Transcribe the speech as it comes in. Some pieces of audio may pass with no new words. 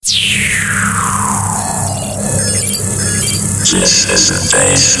This is the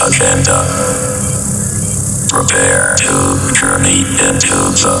day's agenda. Prepare to journey into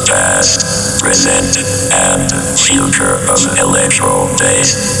the past, present, and future of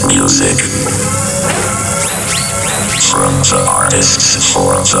electro-based music. From the artists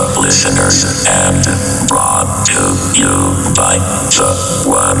for the listeners and brought to you by the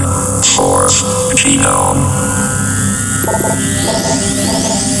 1/4 genome.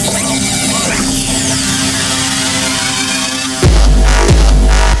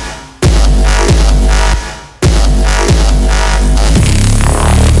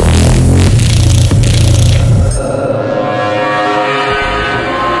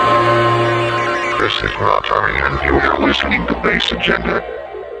 This is Rawtary, and you are listening to Bass Agenda.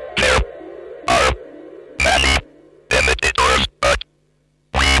 There are many imitators, but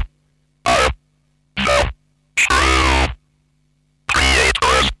we are the true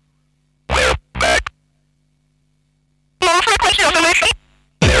creators. We're back. Low frequency oscillation.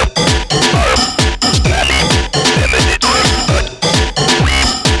 There are many imitators, but we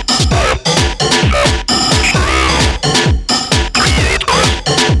are the true creators.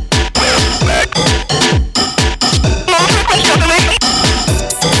 We're back.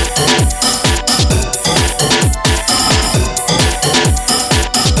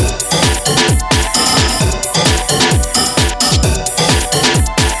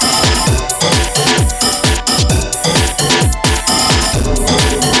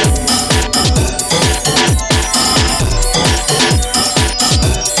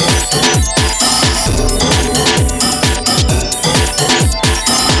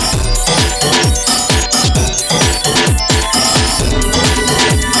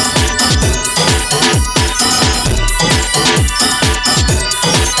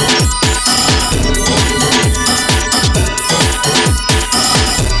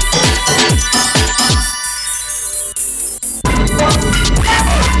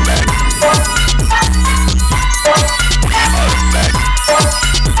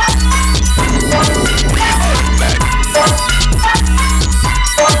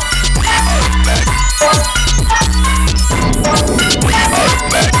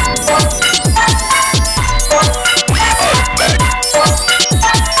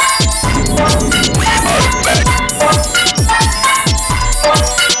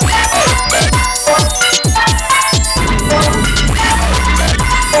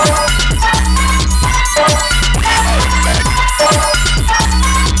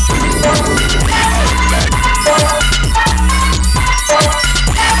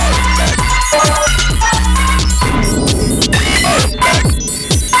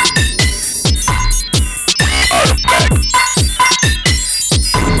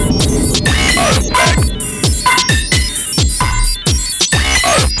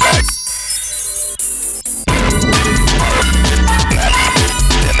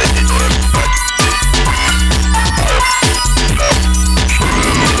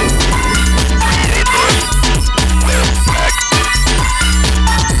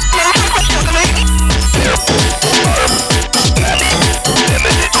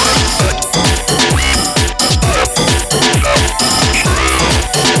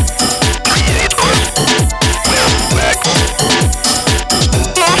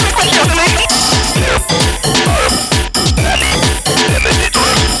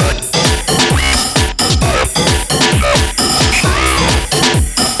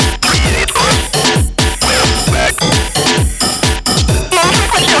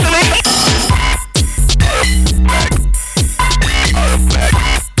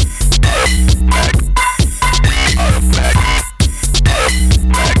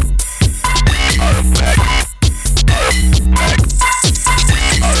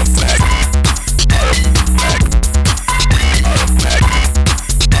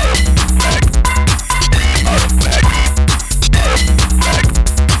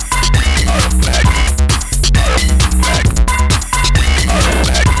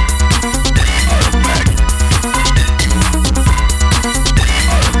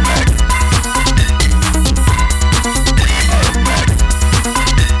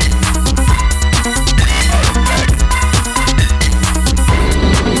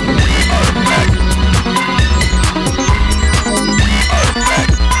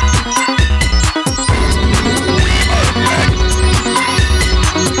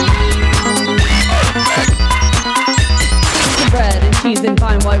 cheese and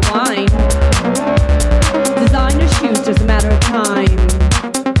fine white wine. Designer shoes, just a matter of time.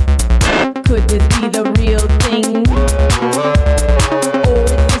 Could this be the real thing? Or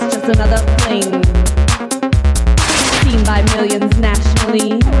is this just another fling? Seen by millions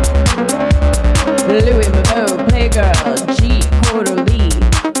nationally. Louis Vuitton, Playgirl, G.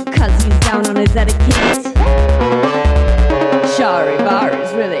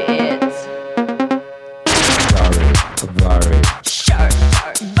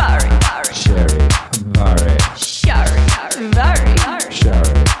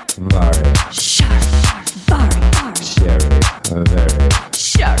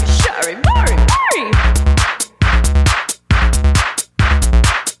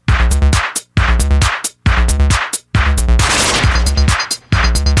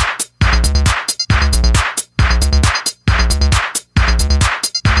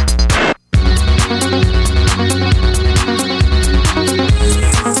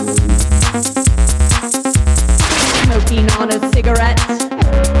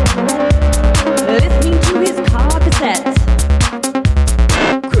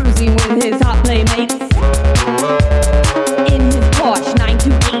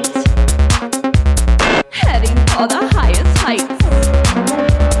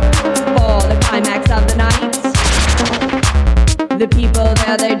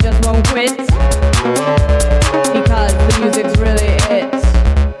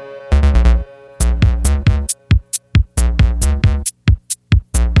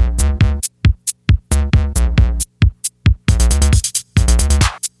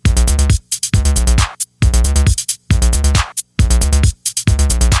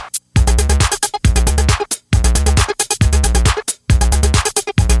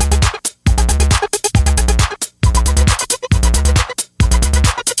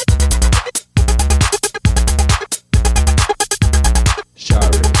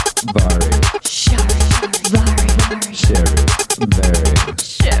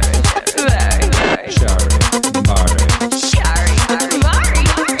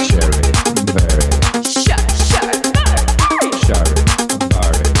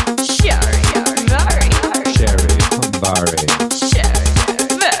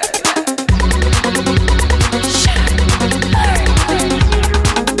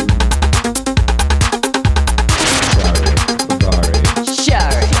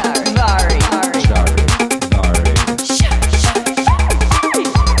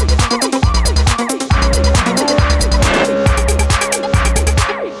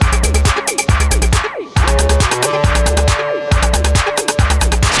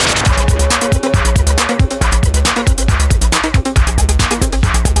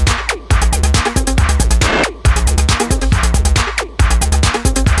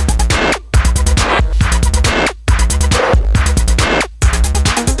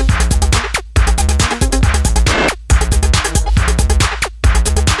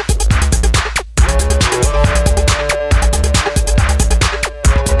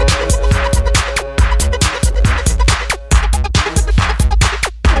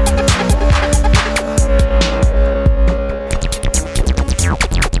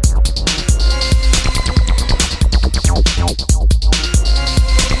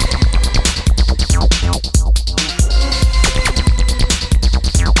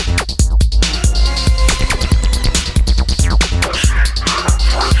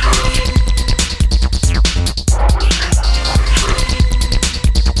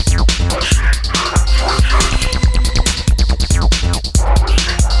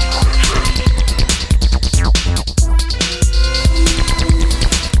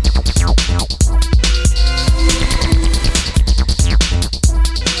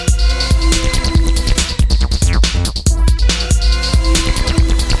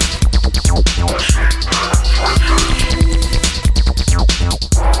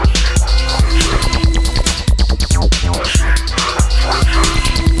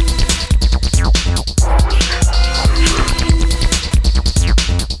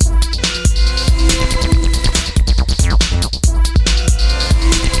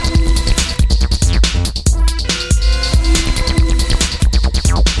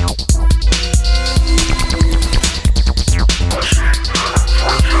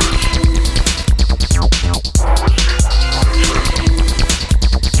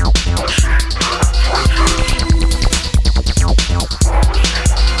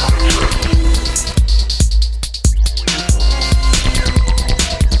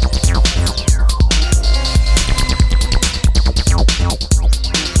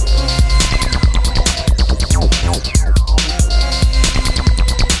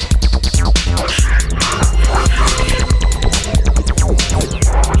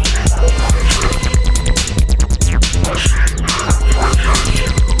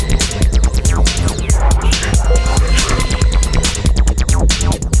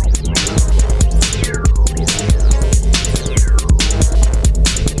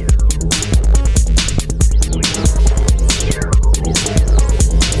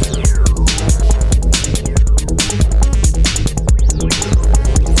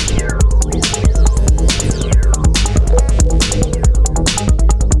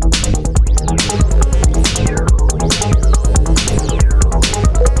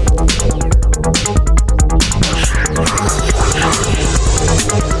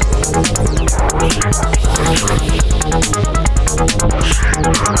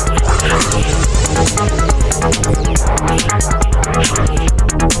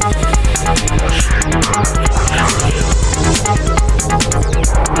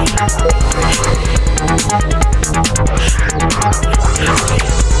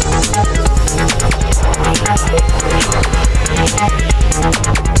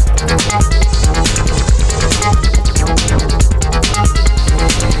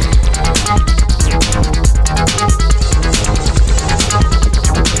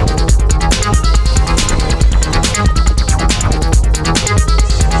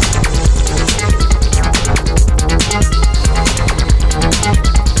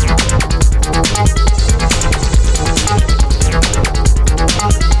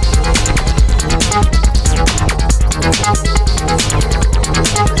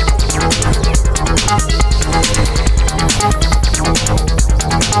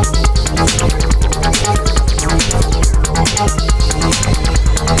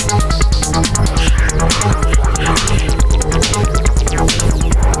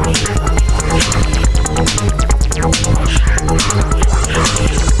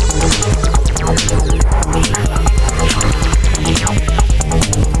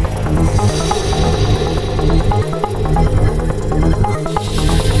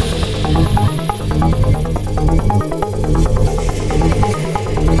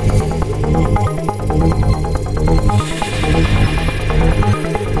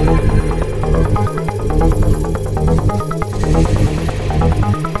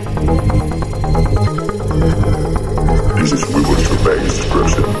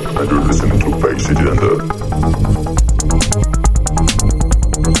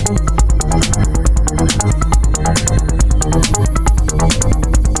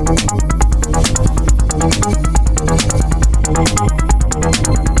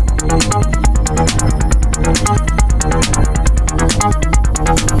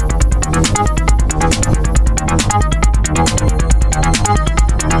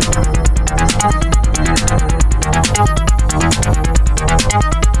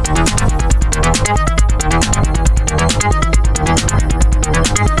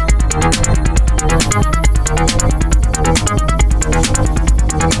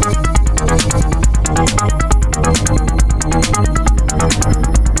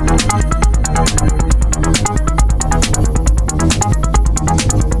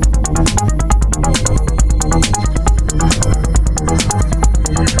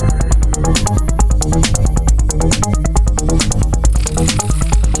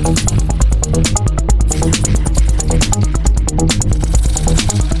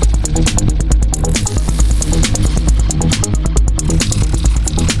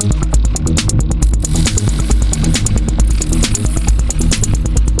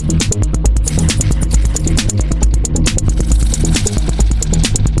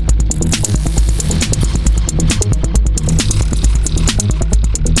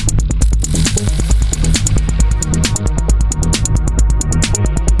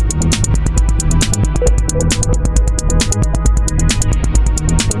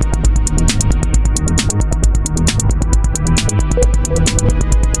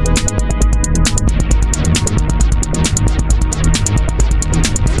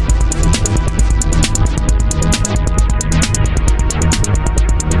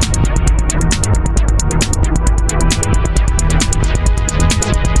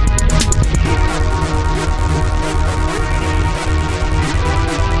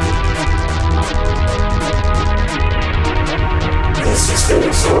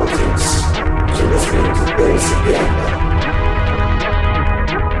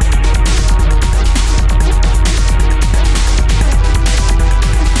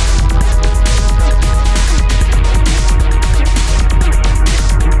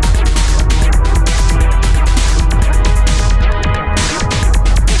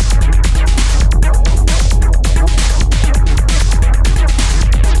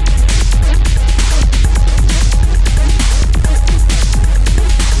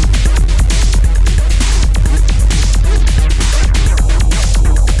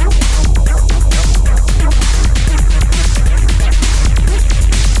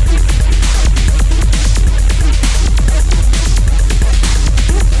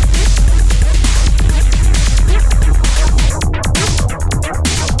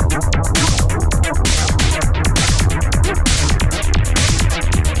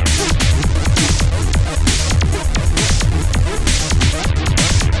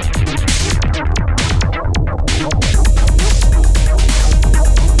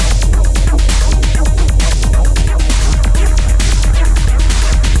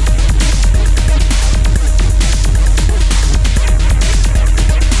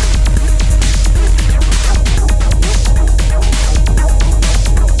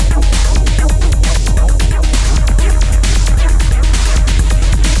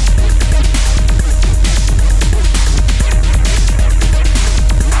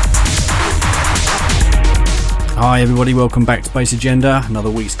 Hi everybody, welcome back to Bass Agenda. Another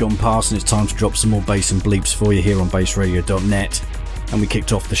week's gone past and it's time to drop some more bass and bleeps for you here on bassradio.net. And we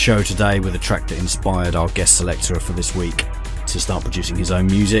kicked off the show today with a track that inspired our guest selector for this week to start producing his own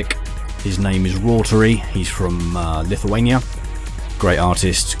music. His name is Rawtary, he's from Lithuania. Great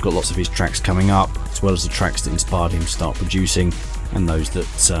artist, got lots of his tracks coming up, as well as the tracks that inspired him to start producing and those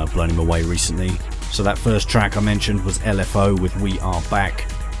that blown him away recently. So that first track I mentioned was LFO with We Are Back.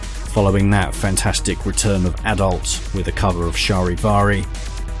 Following that, fantastic return of Adult with a cover of Charivari.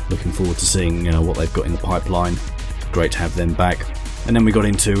 Looking forward to seeing what they've got in the pipeline. Great to have them back. And then we got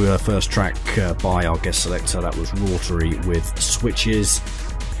into first track by our guest selector, that was Rawtary with Switches.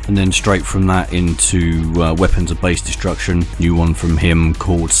 And then straight from that into Weapons of Bass Destruction, new one from him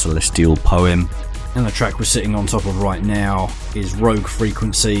called Celestial Poem. And the track we're sitting on top of right now is Rogue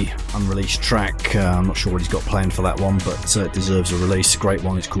Frequency, unreleased track. I'm not sure what he's got planned for that one, but it deserves a release. Great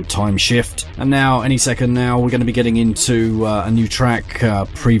one, it's called Time Shift. And now, any second now, we're going to be getting into a new track,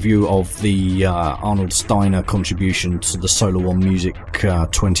 preview of the Arnold Steiner contribution to the Solar One Music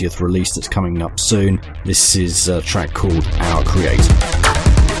 20th release that's coming up soon. This is a track called Our Creator.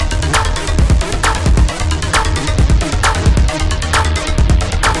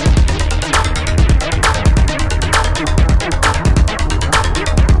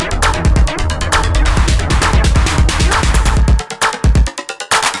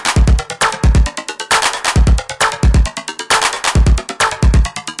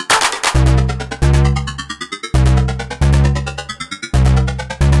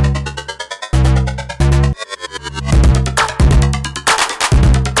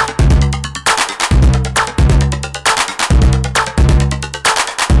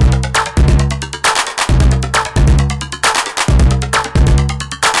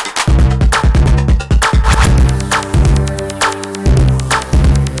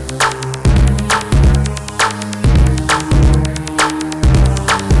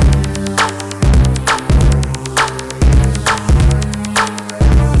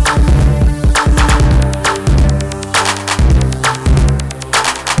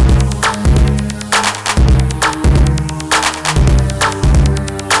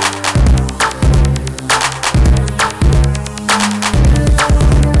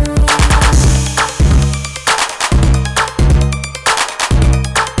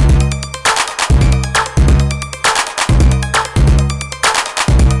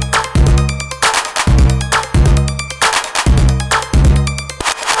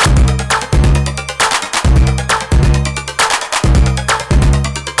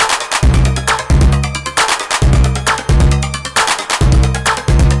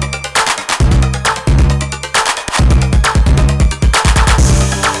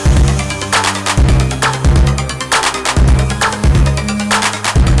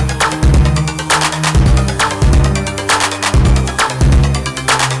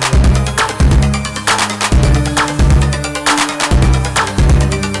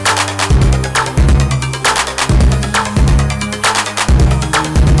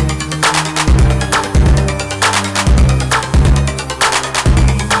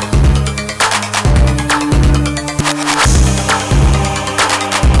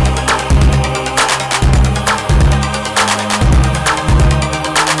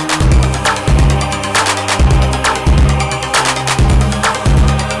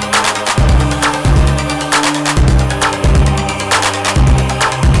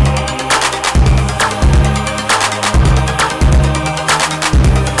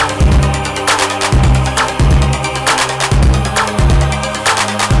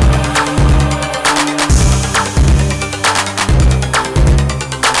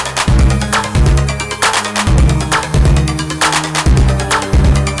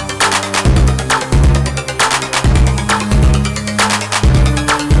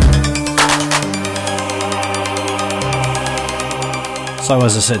 So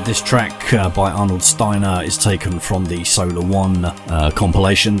as I said, this track by Arnold Steiner is taken from the Solar One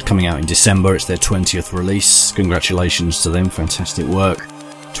compilation coming out in December. It's their 20th release. Congratulations to them, fantastic work.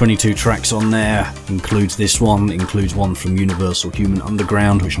 22 tracks on there, includes this one, includes one from Universal Human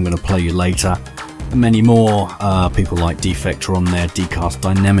Underground, which I'm going to play you later, and many more. People like Defect are on there, Decast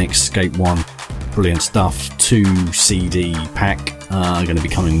Dynamics, Escape One, brilliant stuff. 2 CD pack, going to be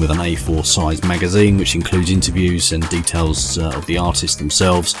coming with an A4 size magazine, which includes interviews and details of the artists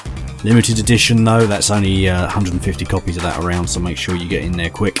themselves. Limited edition though, that's only 150 copies of that around, so make sure you get in there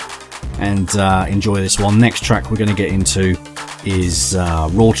quick and enjoy this one. Next track we're going to get into is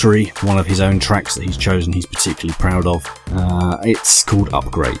Rawtary, one of his own tracks that he's chosen, he's particularly proud of. It's called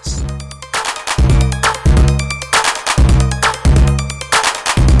Upgrades.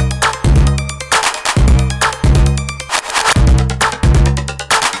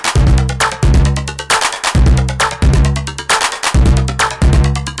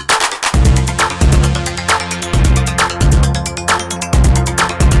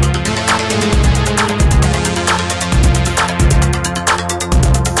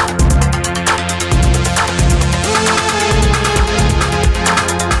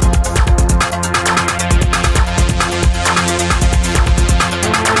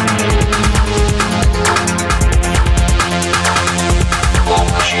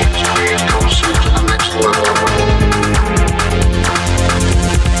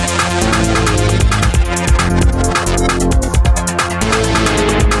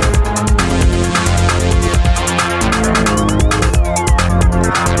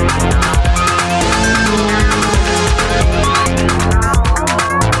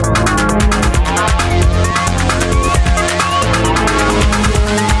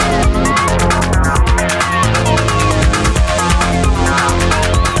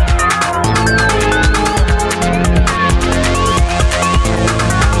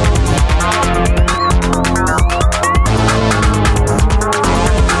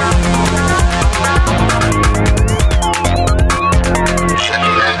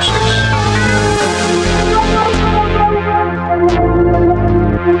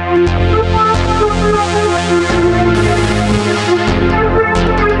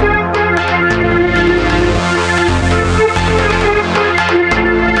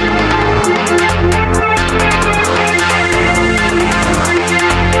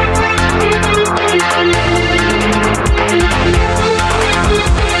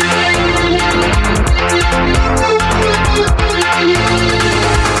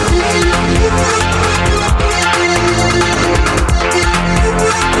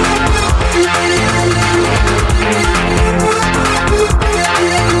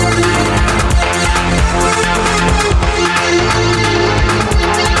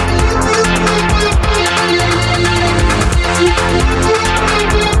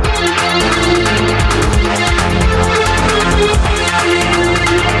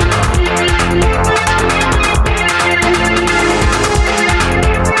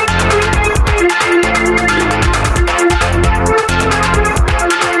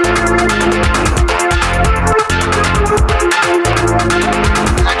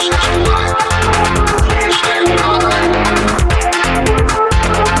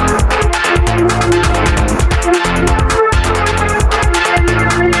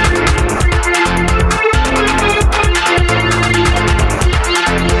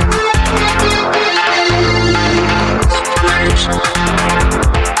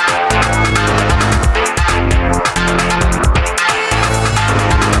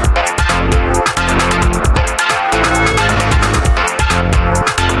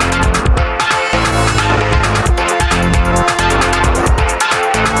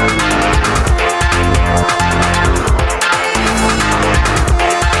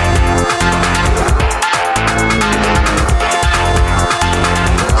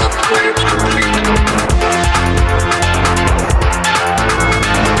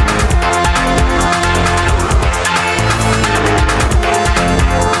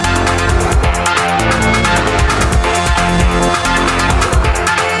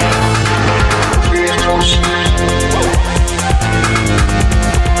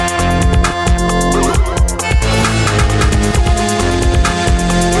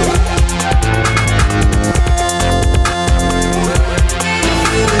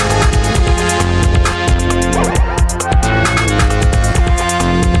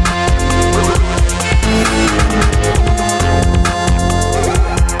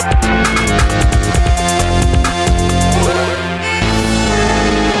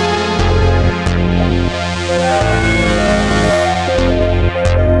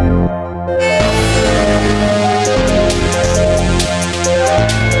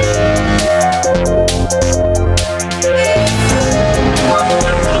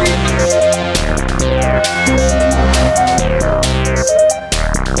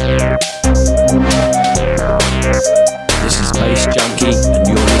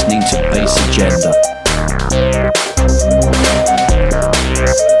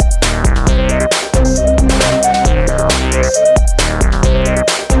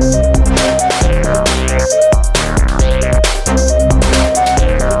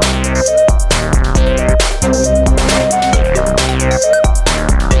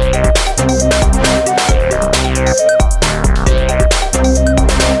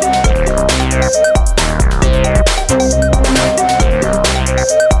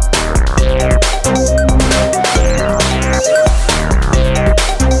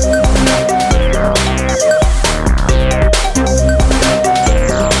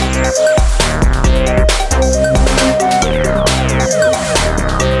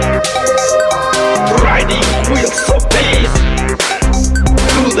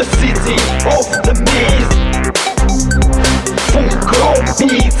 city of the maze, full-grown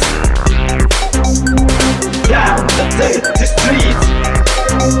beats down the dirty streets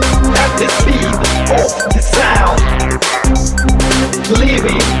at the speed of the sound,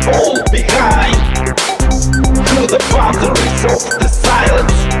 leaving all behind through the boundaries of the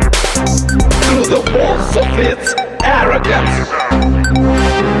silence, through the walls of its arrogance.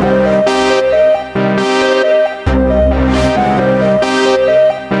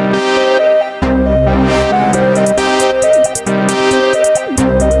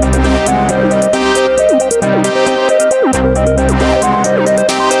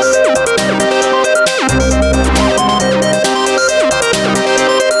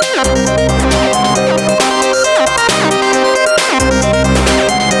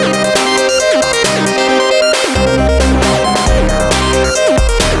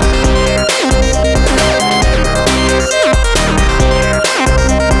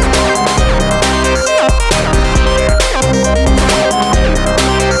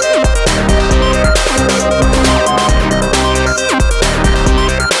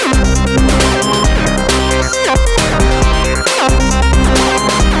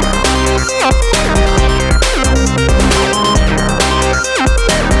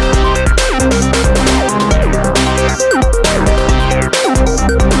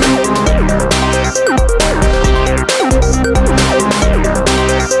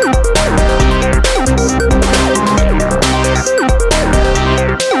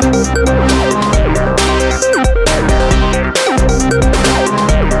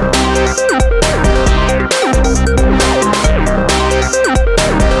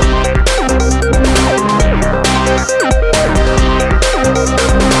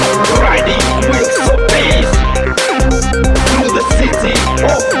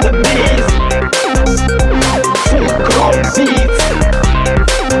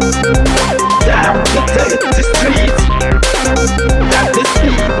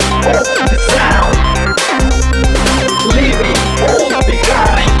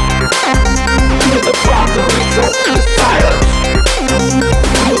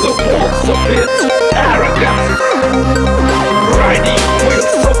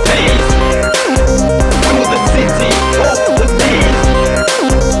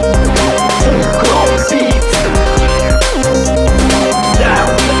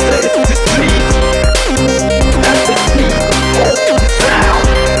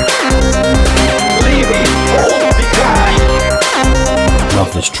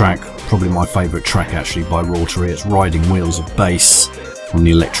 Probably my favourite track actually by Rawtary. It's Riding Wheels of Bass on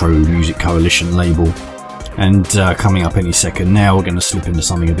the Electro Music Coalition label. And coming up any second now, we're going to slip into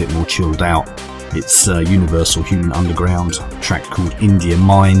something a bit more chilled out. It's Universal Human Underground, a track called India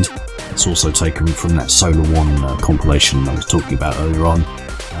Mind. It's also taken from that Solar One compilation I was talking about earlier on.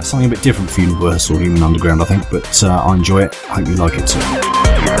 Something a bit different for Universal Human Underground, I think, but I enjoy it. I hope you like it too.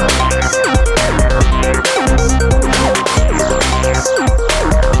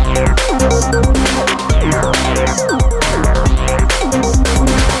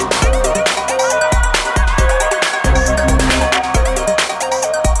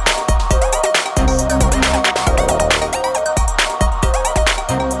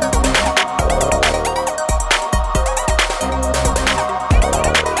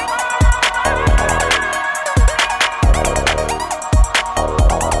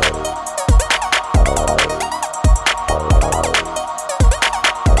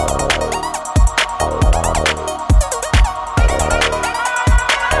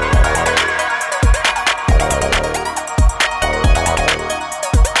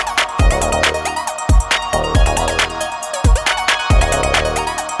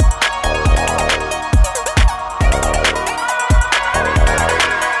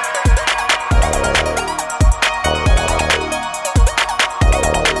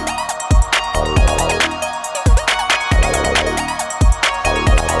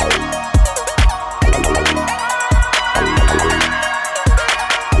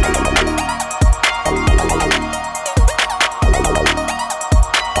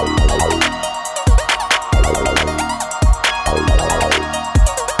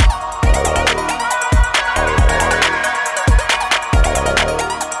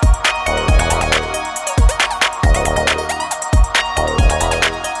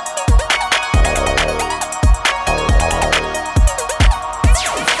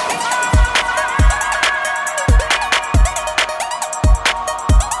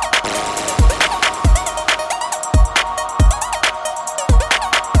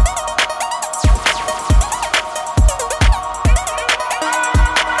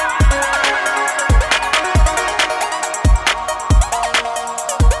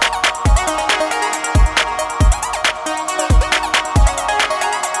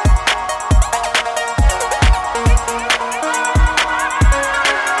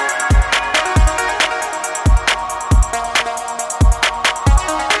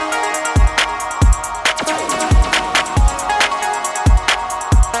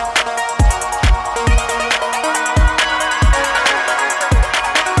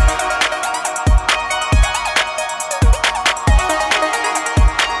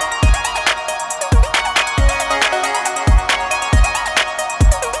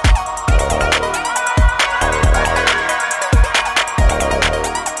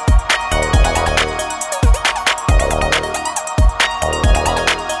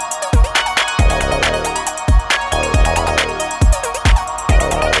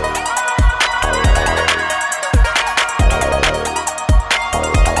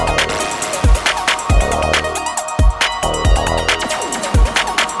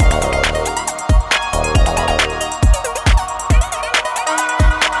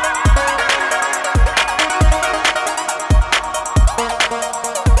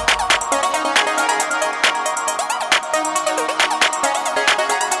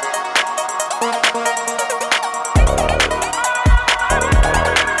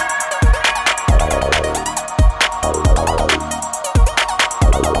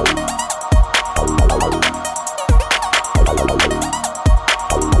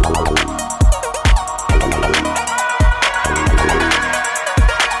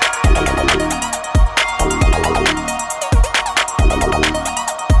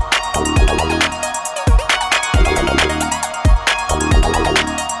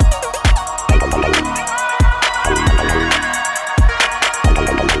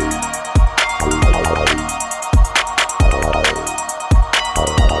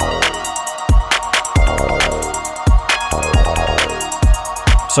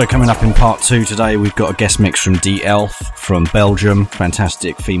 So coming up in part 2 today, we've got a guest mix from Elfe from Belgium.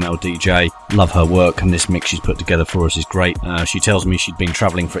 Fantastic female DJ. Love her work, and this mix she's put together for us is great. She tells me she'd been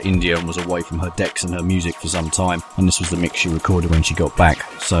travelling for India and was away from her decks and her music for some time, and this was the mix she recorded when she got back.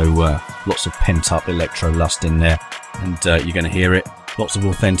 So lots of pent-up electro lust in there, and you're going to hear it. Lots of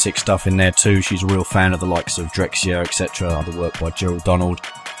authentic stuff in there too. She's a real fan of the likes of Drexciya, etc., other work by Gerald Donald.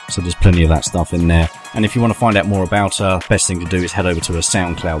 So there's plenty of that stuff in there. And if you want to find out more about her, best thing to do is head over to her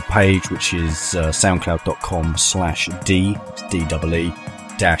SoundCloud page, which is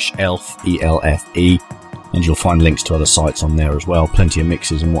soundcloud.com/D-E-E-Elfe, E-L-F-E. And you'll find links to other sites on there as well. Plenty of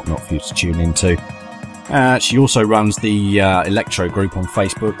mixes and whatnot for you to tune into. She also runs the Electro group on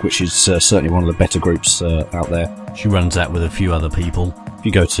Facebook, which is certainly one of the better groups out there. She runs that with a few other people. If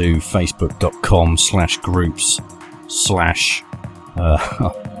you go to facebook.com/groups/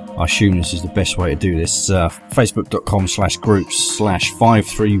 I assume this is the best way to do this.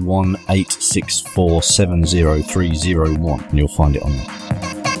 Facebook.com/groups/53186470301, and you'll find it on there.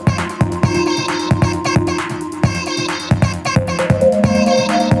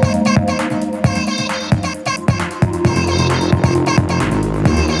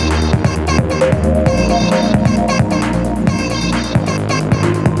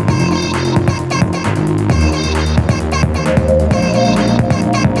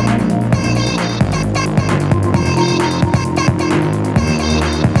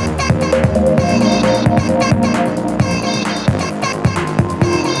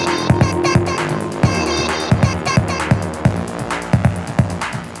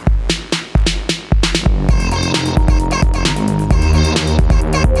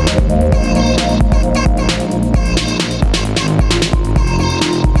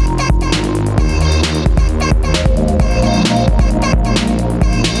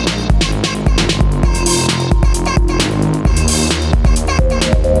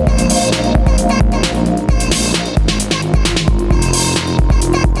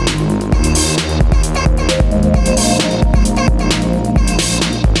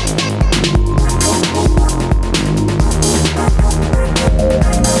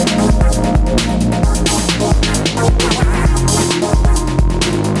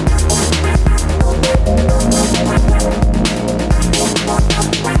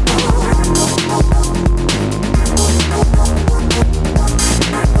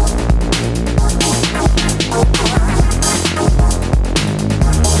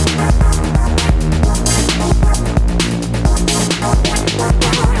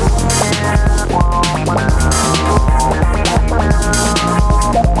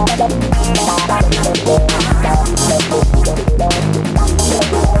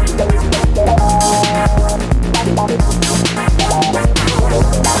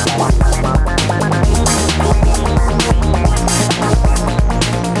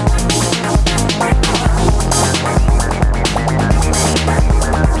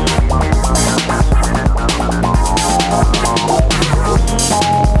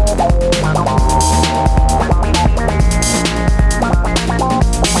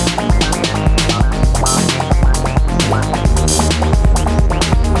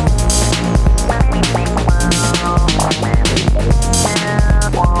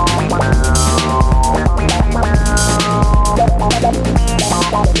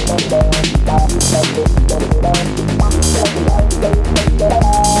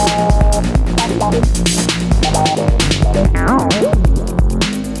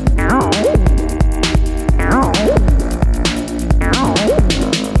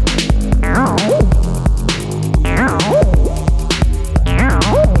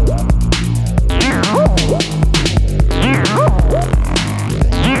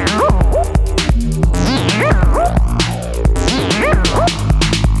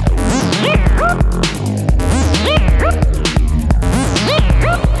 Yeah.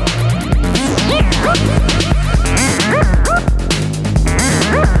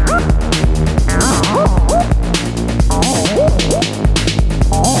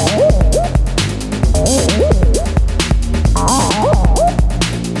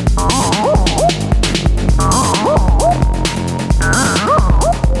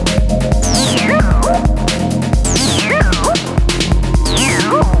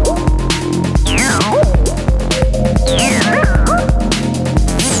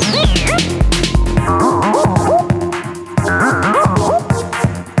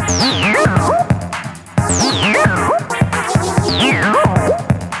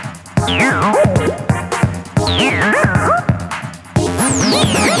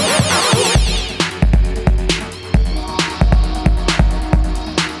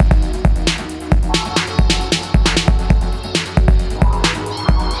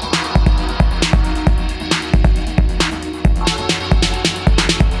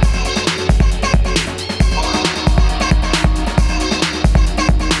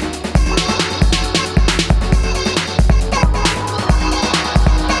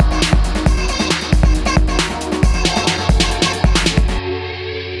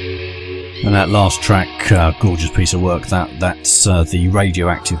 that last track, gorgeous piece of work. That's the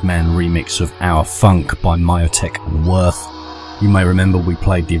Radioactive Man remix of Our Funk by Myotech and Worth. You may remember we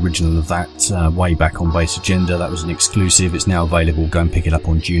played the original of that way back on Bass Agenda. That was an exclusive. It's now available. Go and pick it up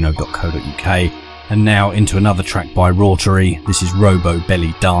on juno.co.uk. And now into another track by Rawtary. This is Robo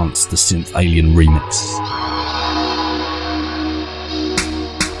Belly Dance, the Synth Alien remix.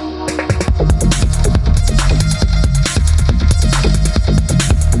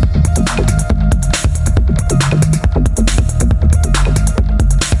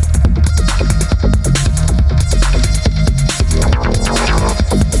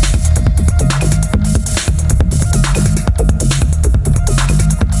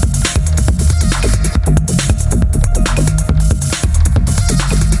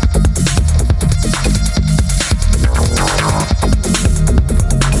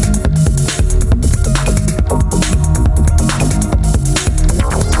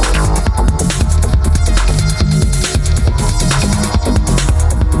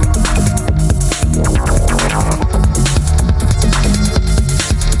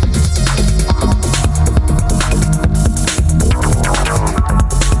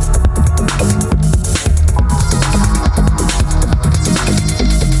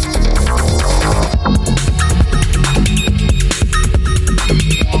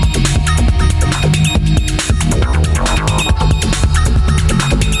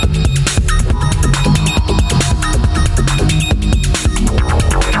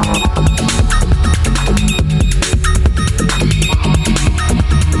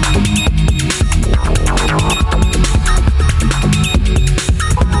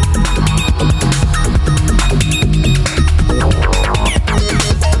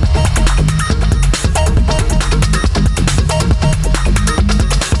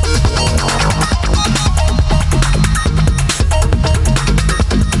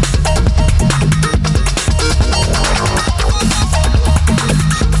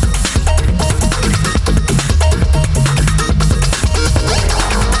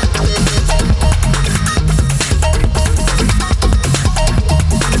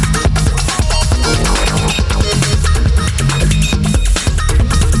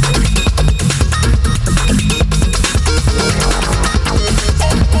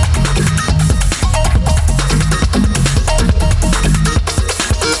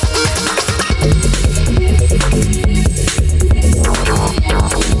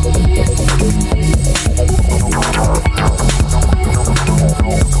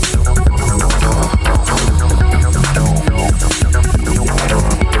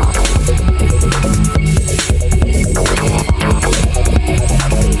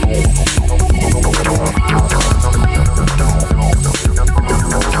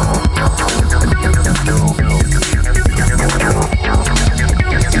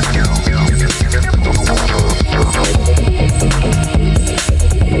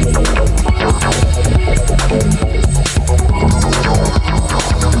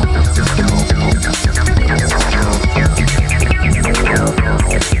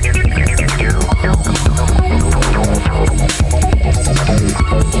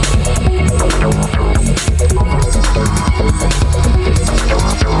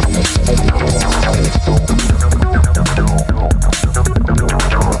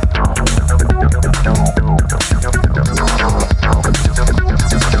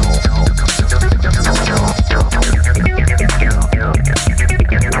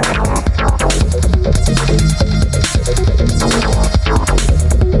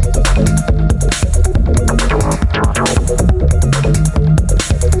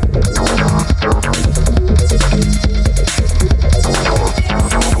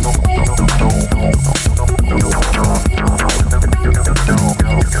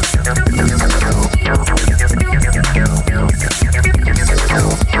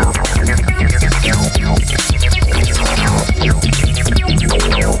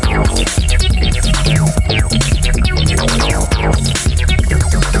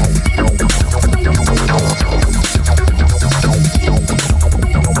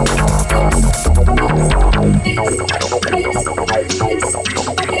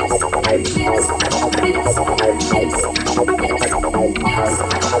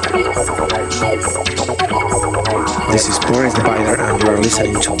 This is Boris the Bider and you are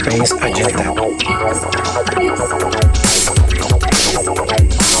listening to Bass Agenda.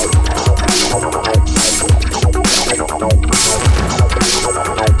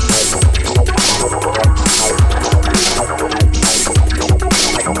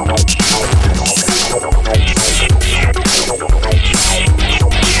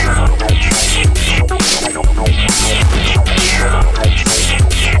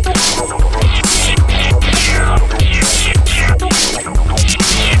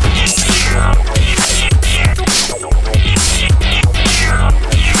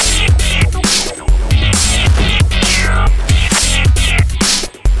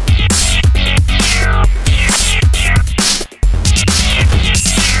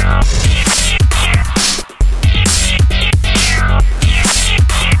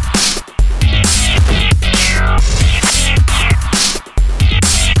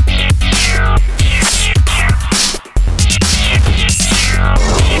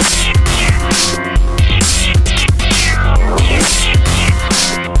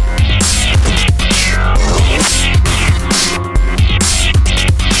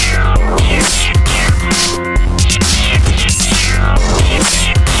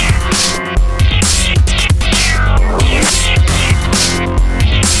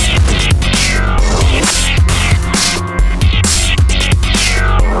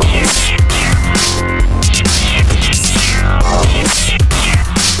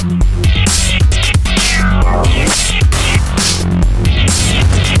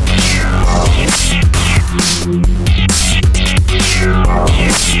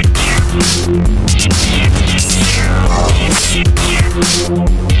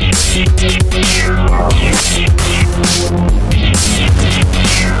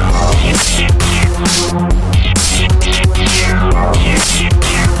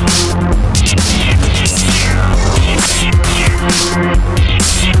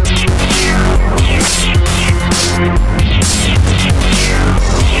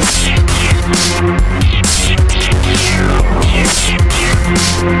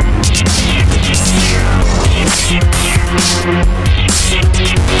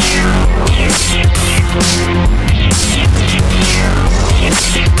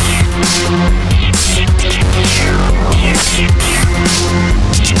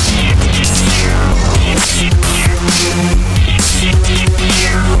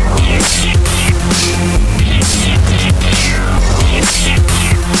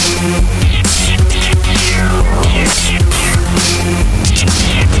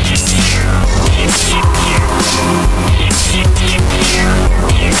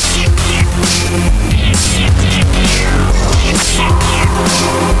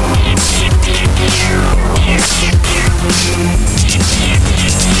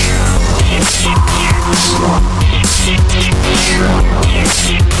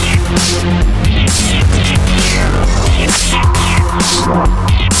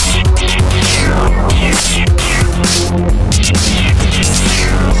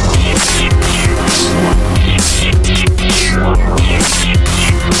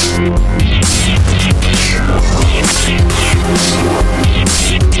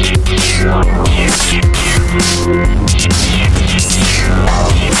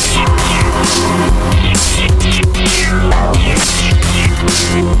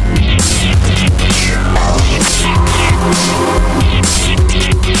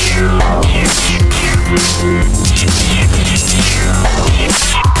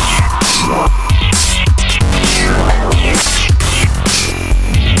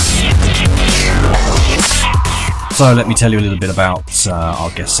 So let me tell you a little bit about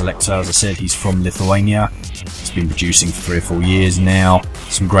our guest selector. As I said, he's from Lithuania. He's been producing for 3 or 4 years now.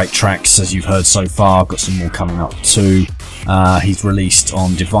 Some great tracks, as you've heard so far. Got some more coming up too. He's released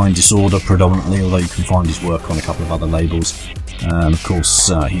on Divine Disorder predominantly, although you can find his work on a couple of other labels. Of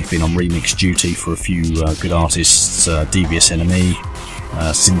course, he's been on remix duty for a few good artists, Devious Enemy,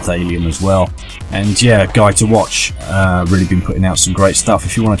 Synthalium as well. And yeah, guy to watch. Really been putting out some great stuff.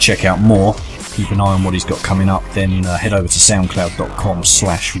 If you want to check out more, keep an eye on what he's got coming up, then head over to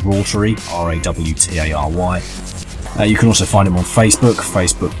soundcloud.com/Rawtary, Rawtary. You can also find him on Facebook,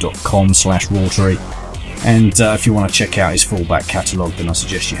 facebook.com/Rawtary. And if you want to check out his full back catalogue, then I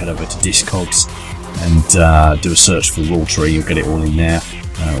suggest you head over to Discogs and do a search for Rawtary. You'll get it all in there.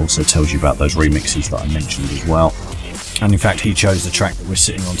 Also tells you about those remixes that I mentioned as well. And in fact, he chose the track that we're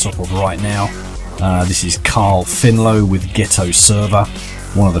sitting on top of right now. This is Carl Finlow with Ghetto Server,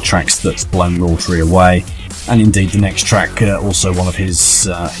 one of the tracks that's blown Rawtary away. And indeed, the next track, also one of his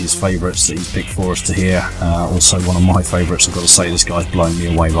favourites that he's picked for us to hear. Also one of my favourites. I've got to say, this guy's blowing me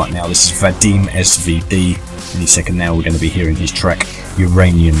away right now. This is Vadim SVD. Any second now, we're going to be hearing his track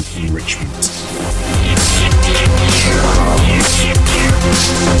Uranium Enrichment.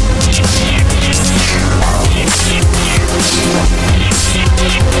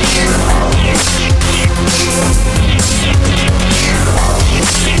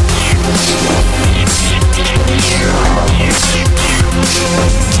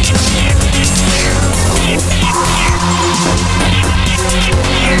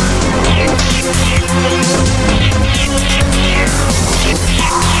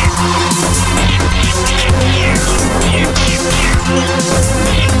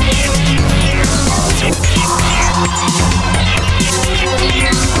 Yeah.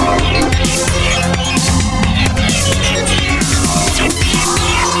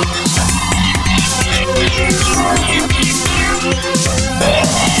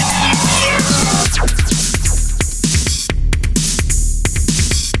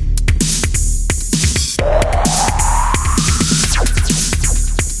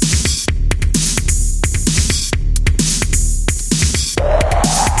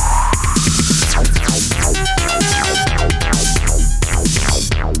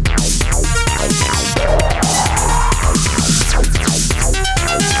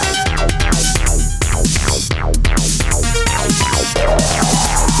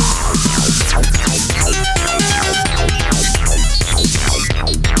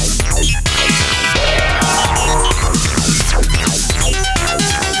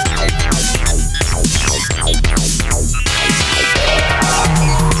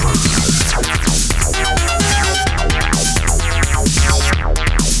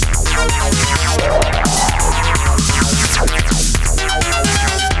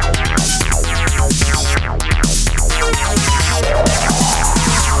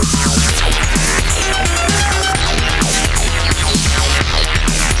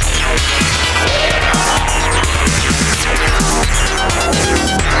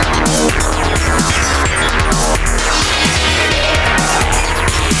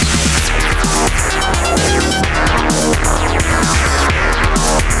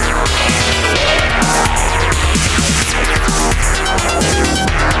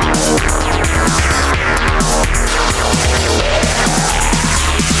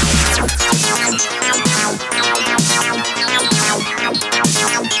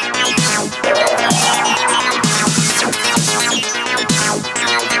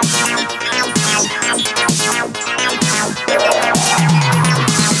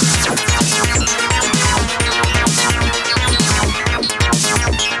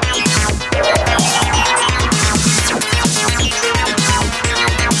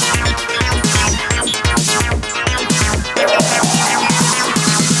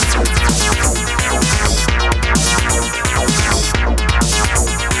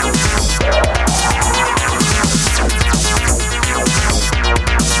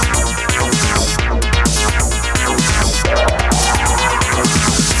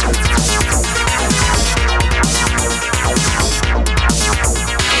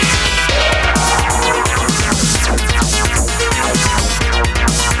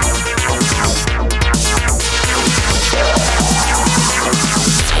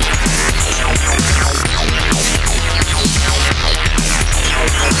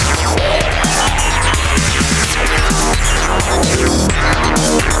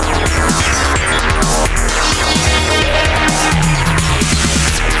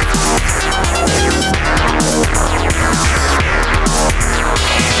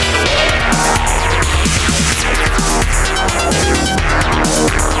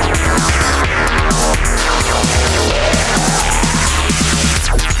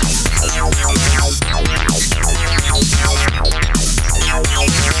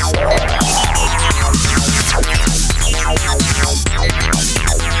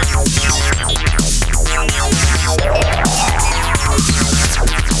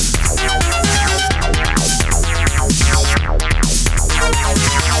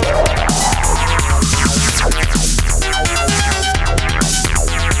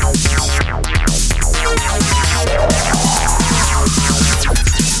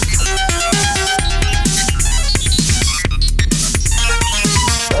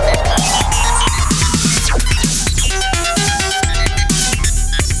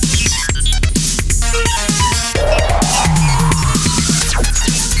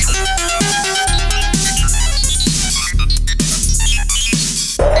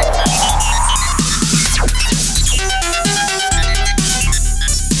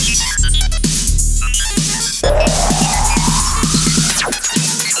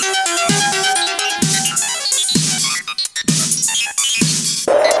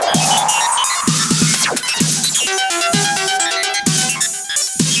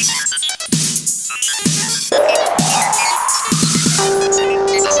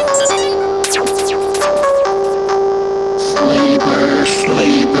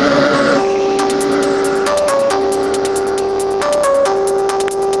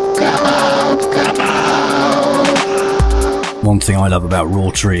 thing I love about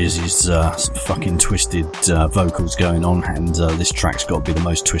Rawtary is his some fucking twisted vocals going on, and this track's got to be the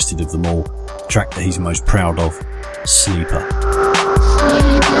most twisted of them all. The track that he's most proud of, Sleeper.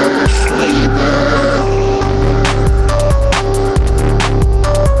 Sleeper, sleeper.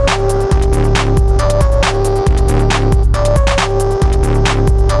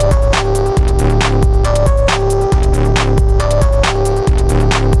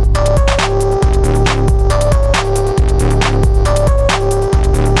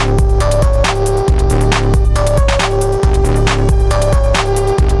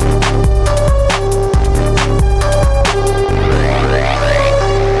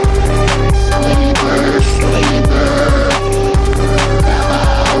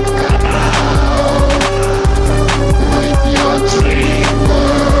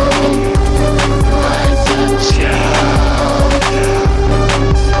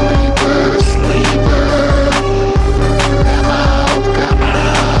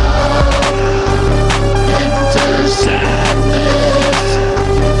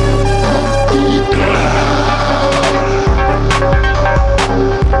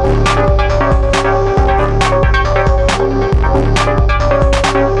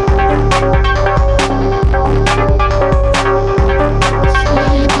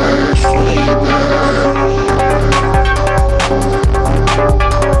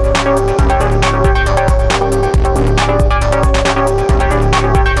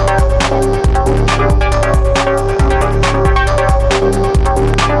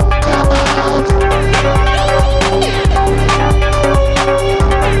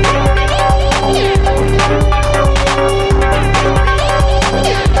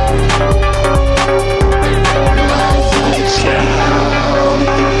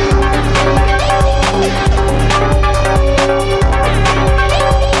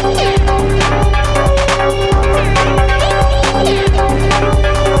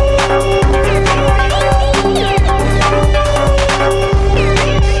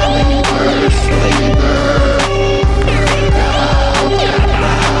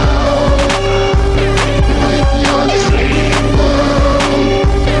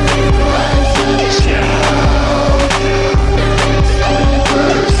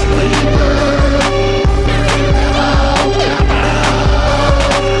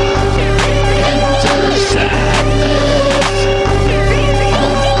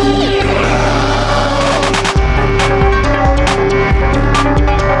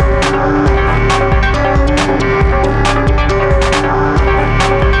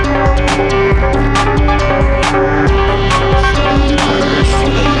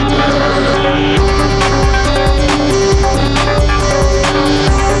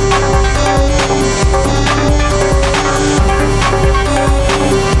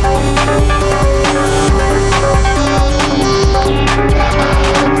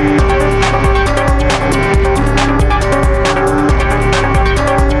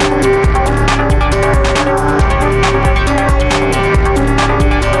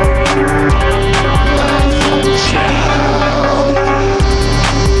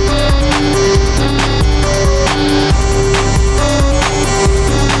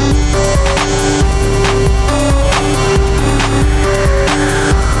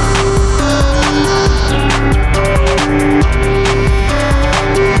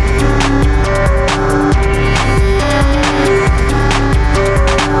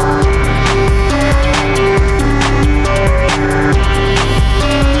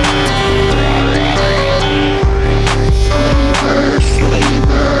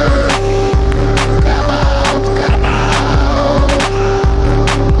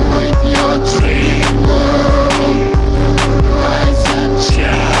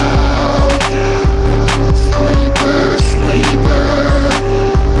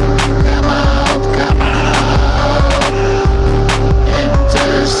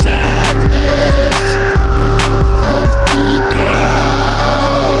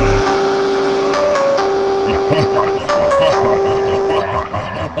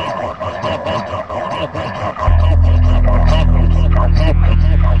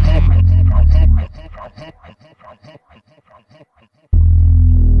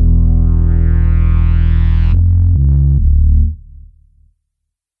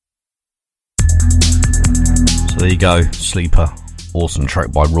 There you go, Sleeper. Awesome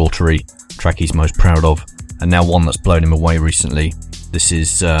track by Rawtary, track he's most proud of, and now one that's blown him away recently. This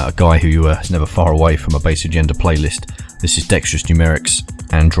is a guy who is never far away from a Bass Agenda playlist. This is Dexterous Numerics,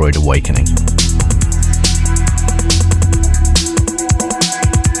 Android Awakening.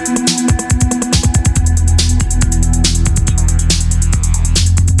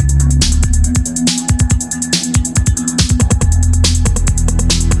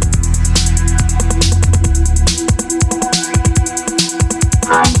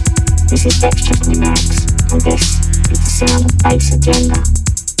 This is Dexter from the Max, and this is the sound of Bass Agenda.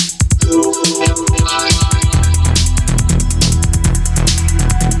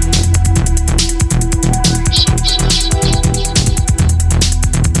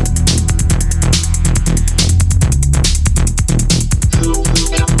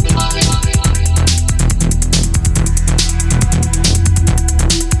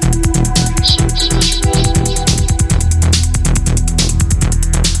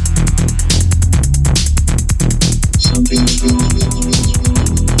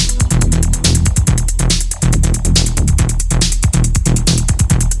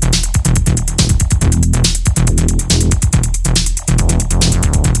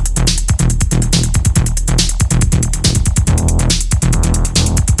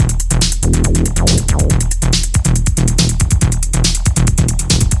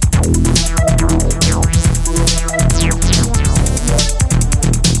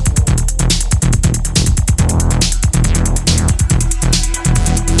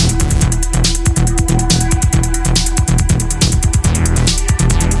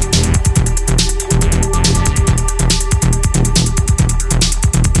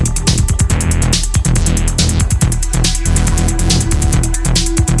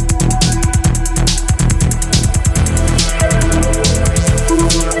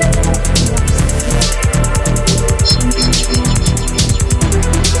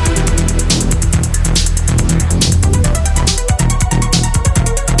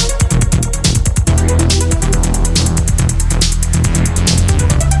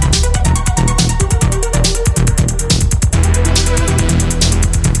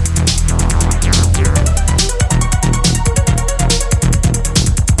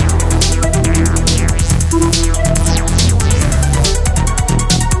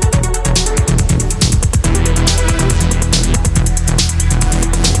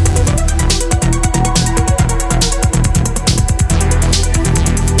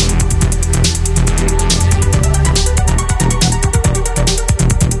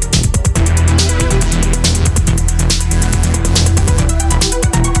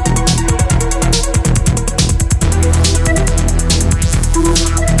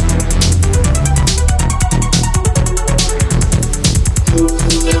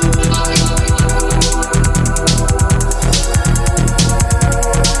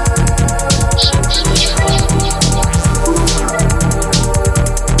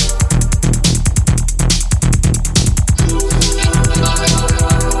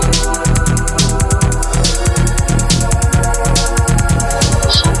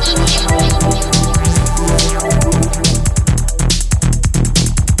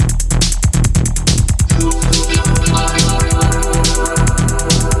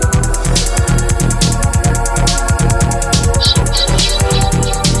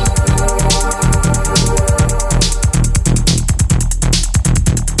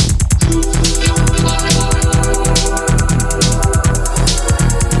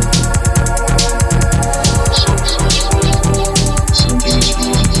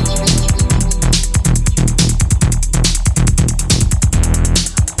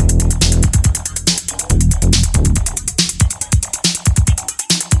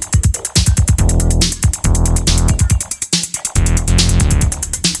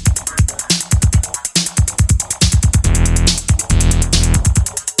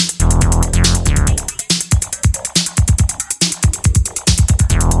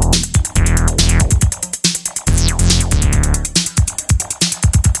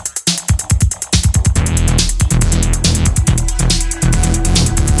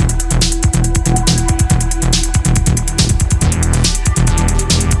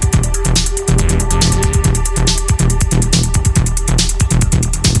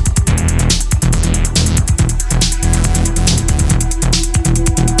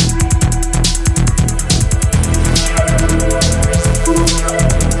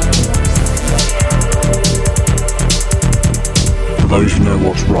 those who know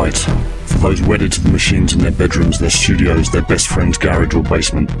what's right, for those wedded to the machines in their bedrooms, their studios, their best friend's garage or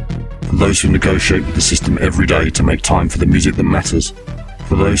basement, for those who negotiate with the system every day to make time for the music that matters,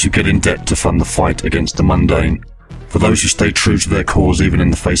 for those who get in debt to fund the fight against the mundane, for those who stay true to their cause even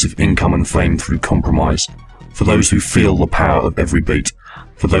in the face of income and fame through compromise, for those who feel the power of every beat,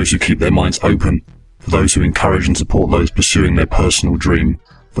 for those who keep their minds open, for those who encourage and support those pursuing their personal dream,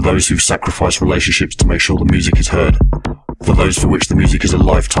 for those who sacrifice relationships to make sure the music is heard, for those for which the music is a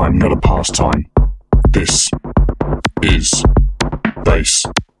lifetime, not a pastime. This is Bass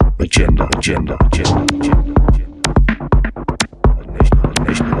Agenda.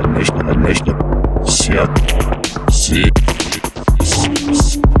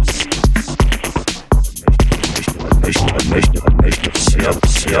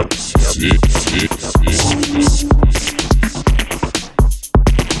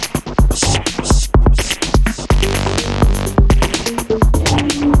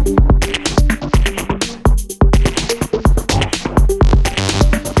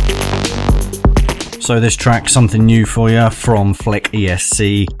 So this track, something new for you from Fleck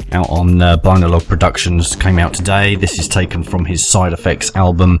ESC, out on Binalog Productions, came out today. This is taken from his Side Effects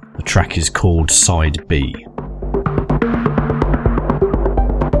album. The track is called Side B. You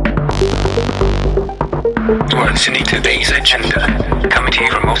are listening to Bass Agenda, coming to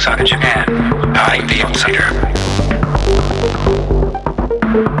you from Osaka, Japan. I'm the Outsider.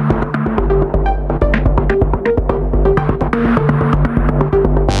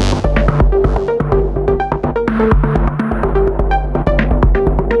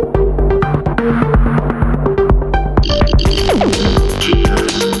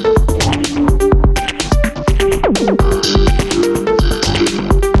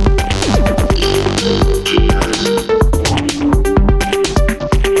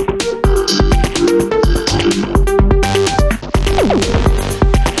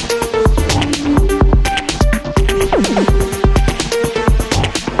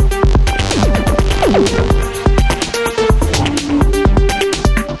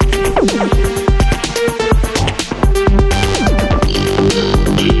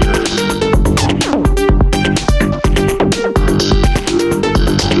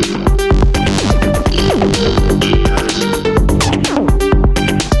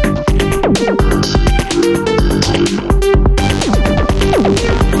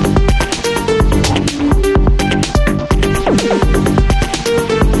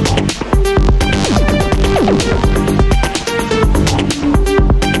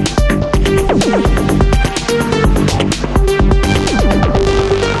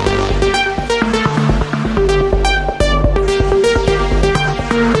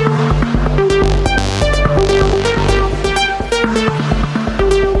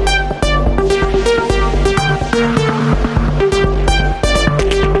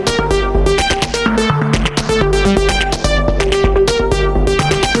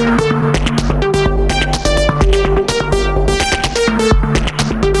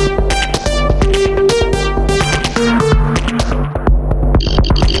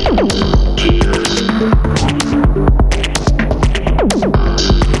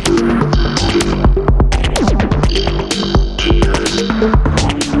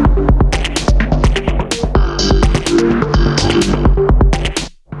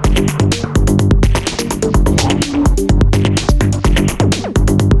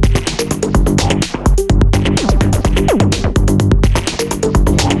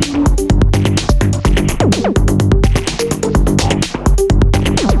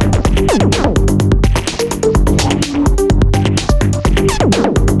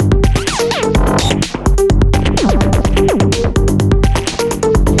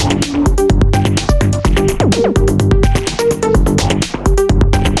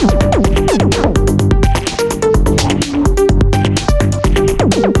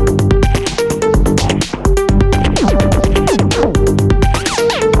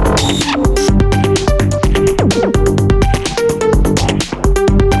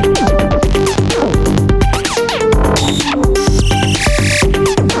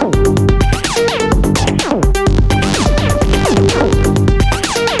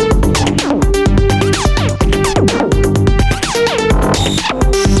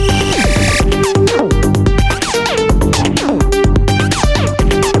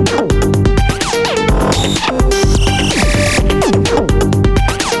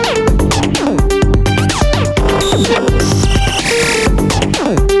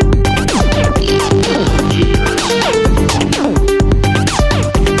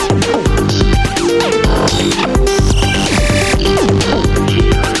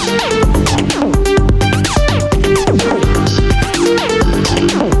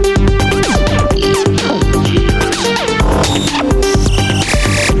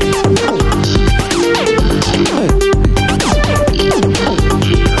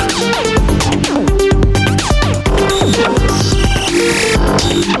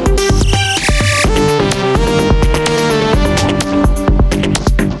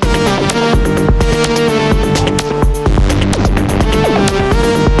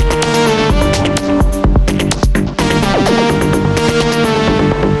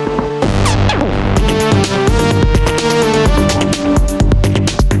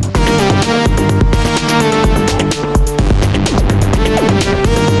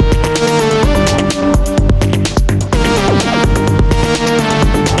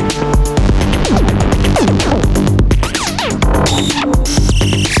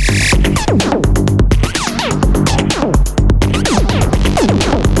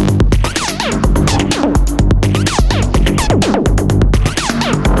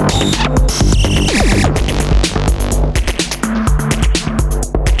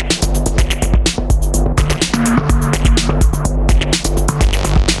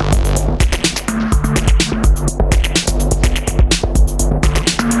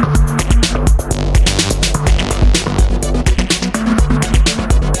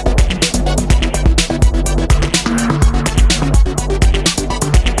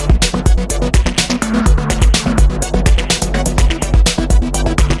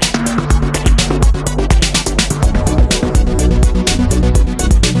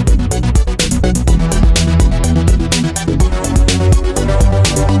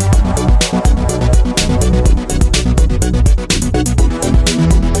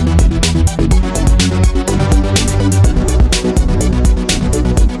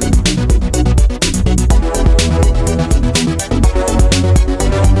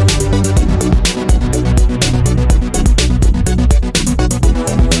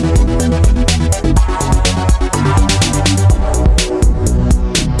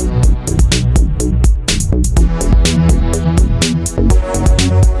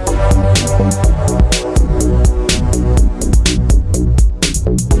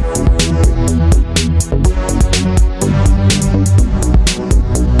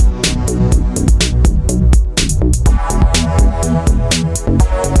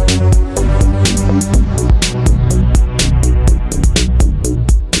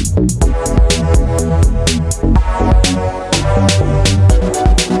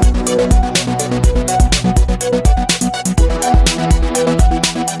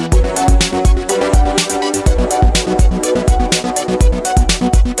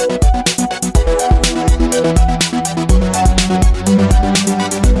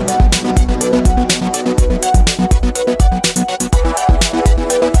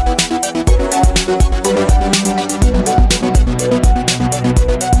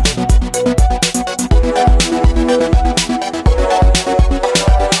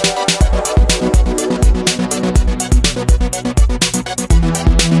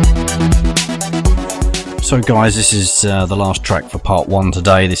 So guys, this is the last track for part 1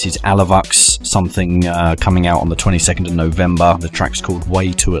 today. This is Alavux, something coming out on the 22nd of November. The track's called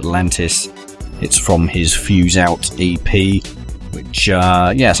Way to Atlantis. It's from his Fuse Out EP, which,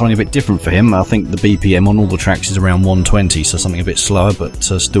 something a bit different for him. I think the BPM on all the tracks is around 120, so something a bit slower, but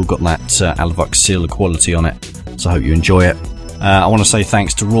still got that Alavux seal of quality on it. So I hope you enjoy it. I want to say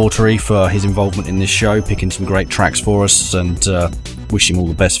thanks to Rawtary for his involvement in this show, picking some great tracks for us, and wish him all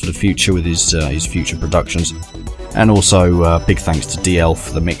the best for the future with his future productions. And also big thanks to Elfe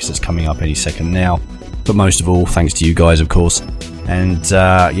for the mix that's coming up any second now. But most of all, thanks to you guys, of course. And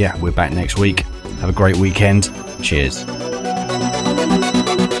we're back next week. Have a great weekend. Cheers.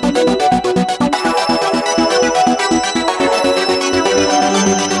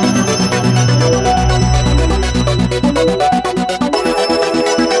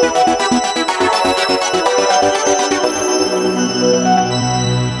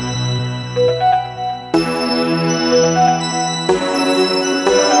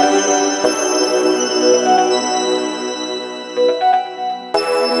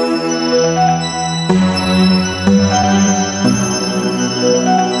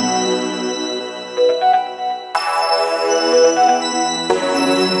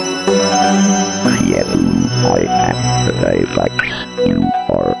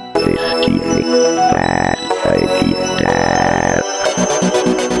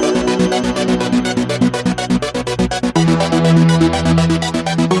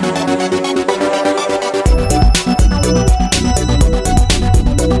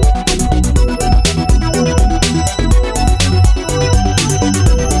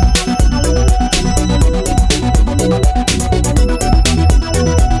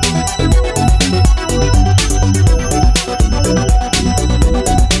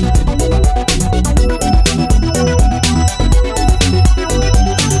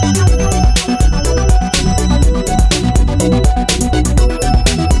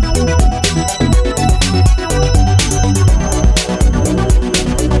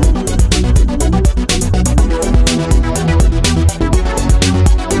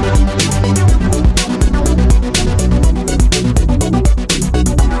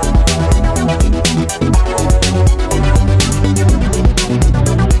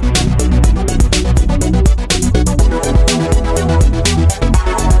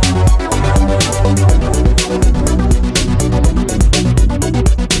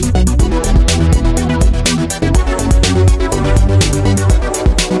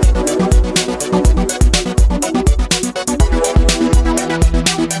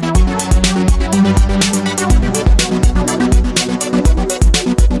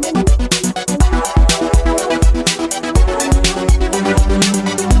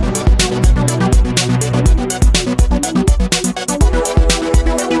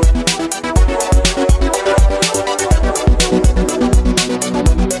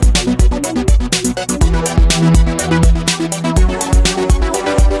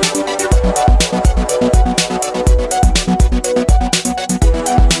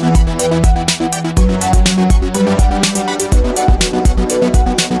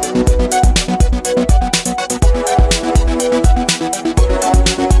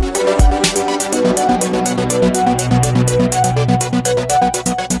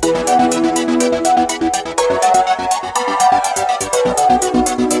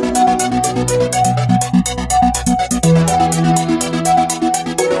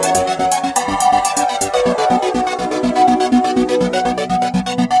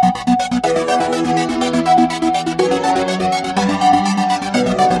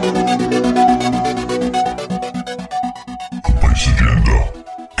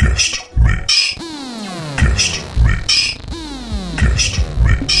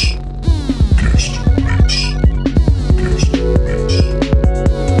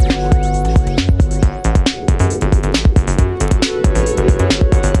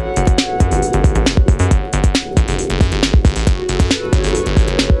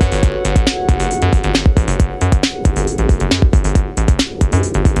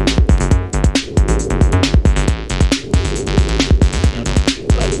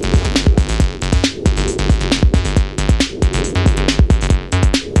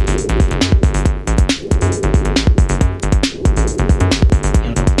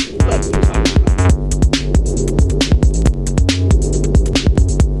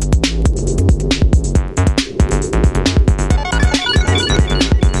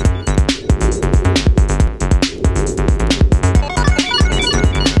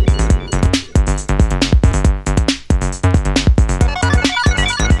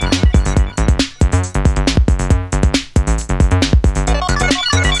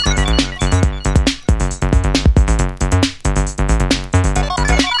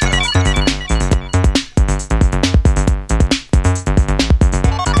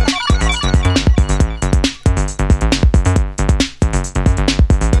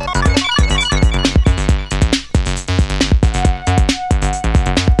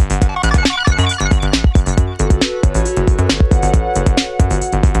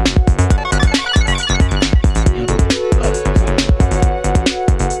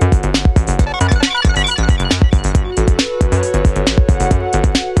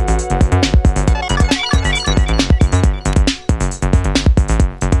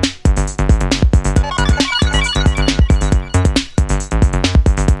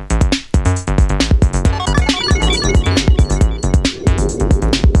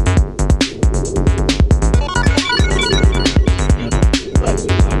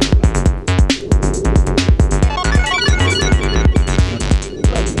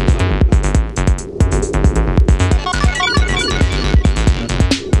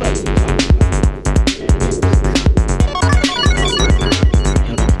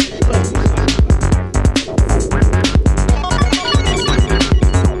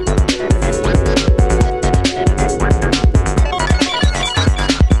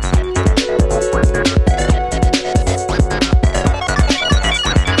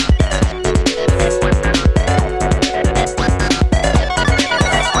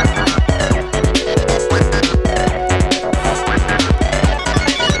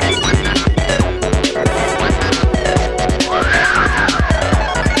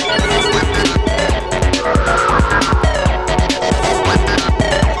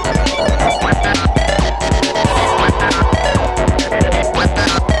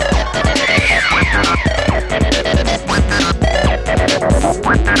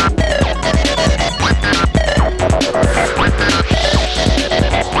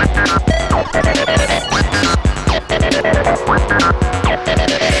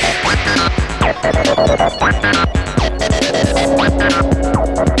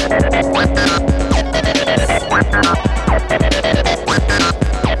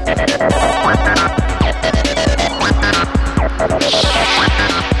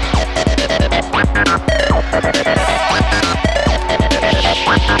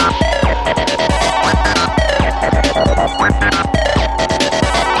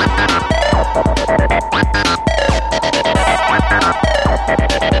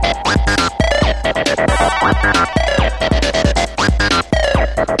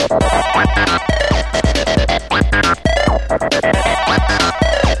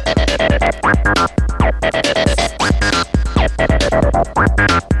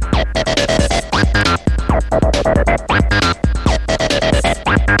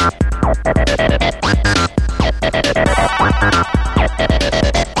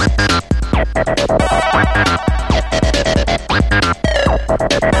 Wow.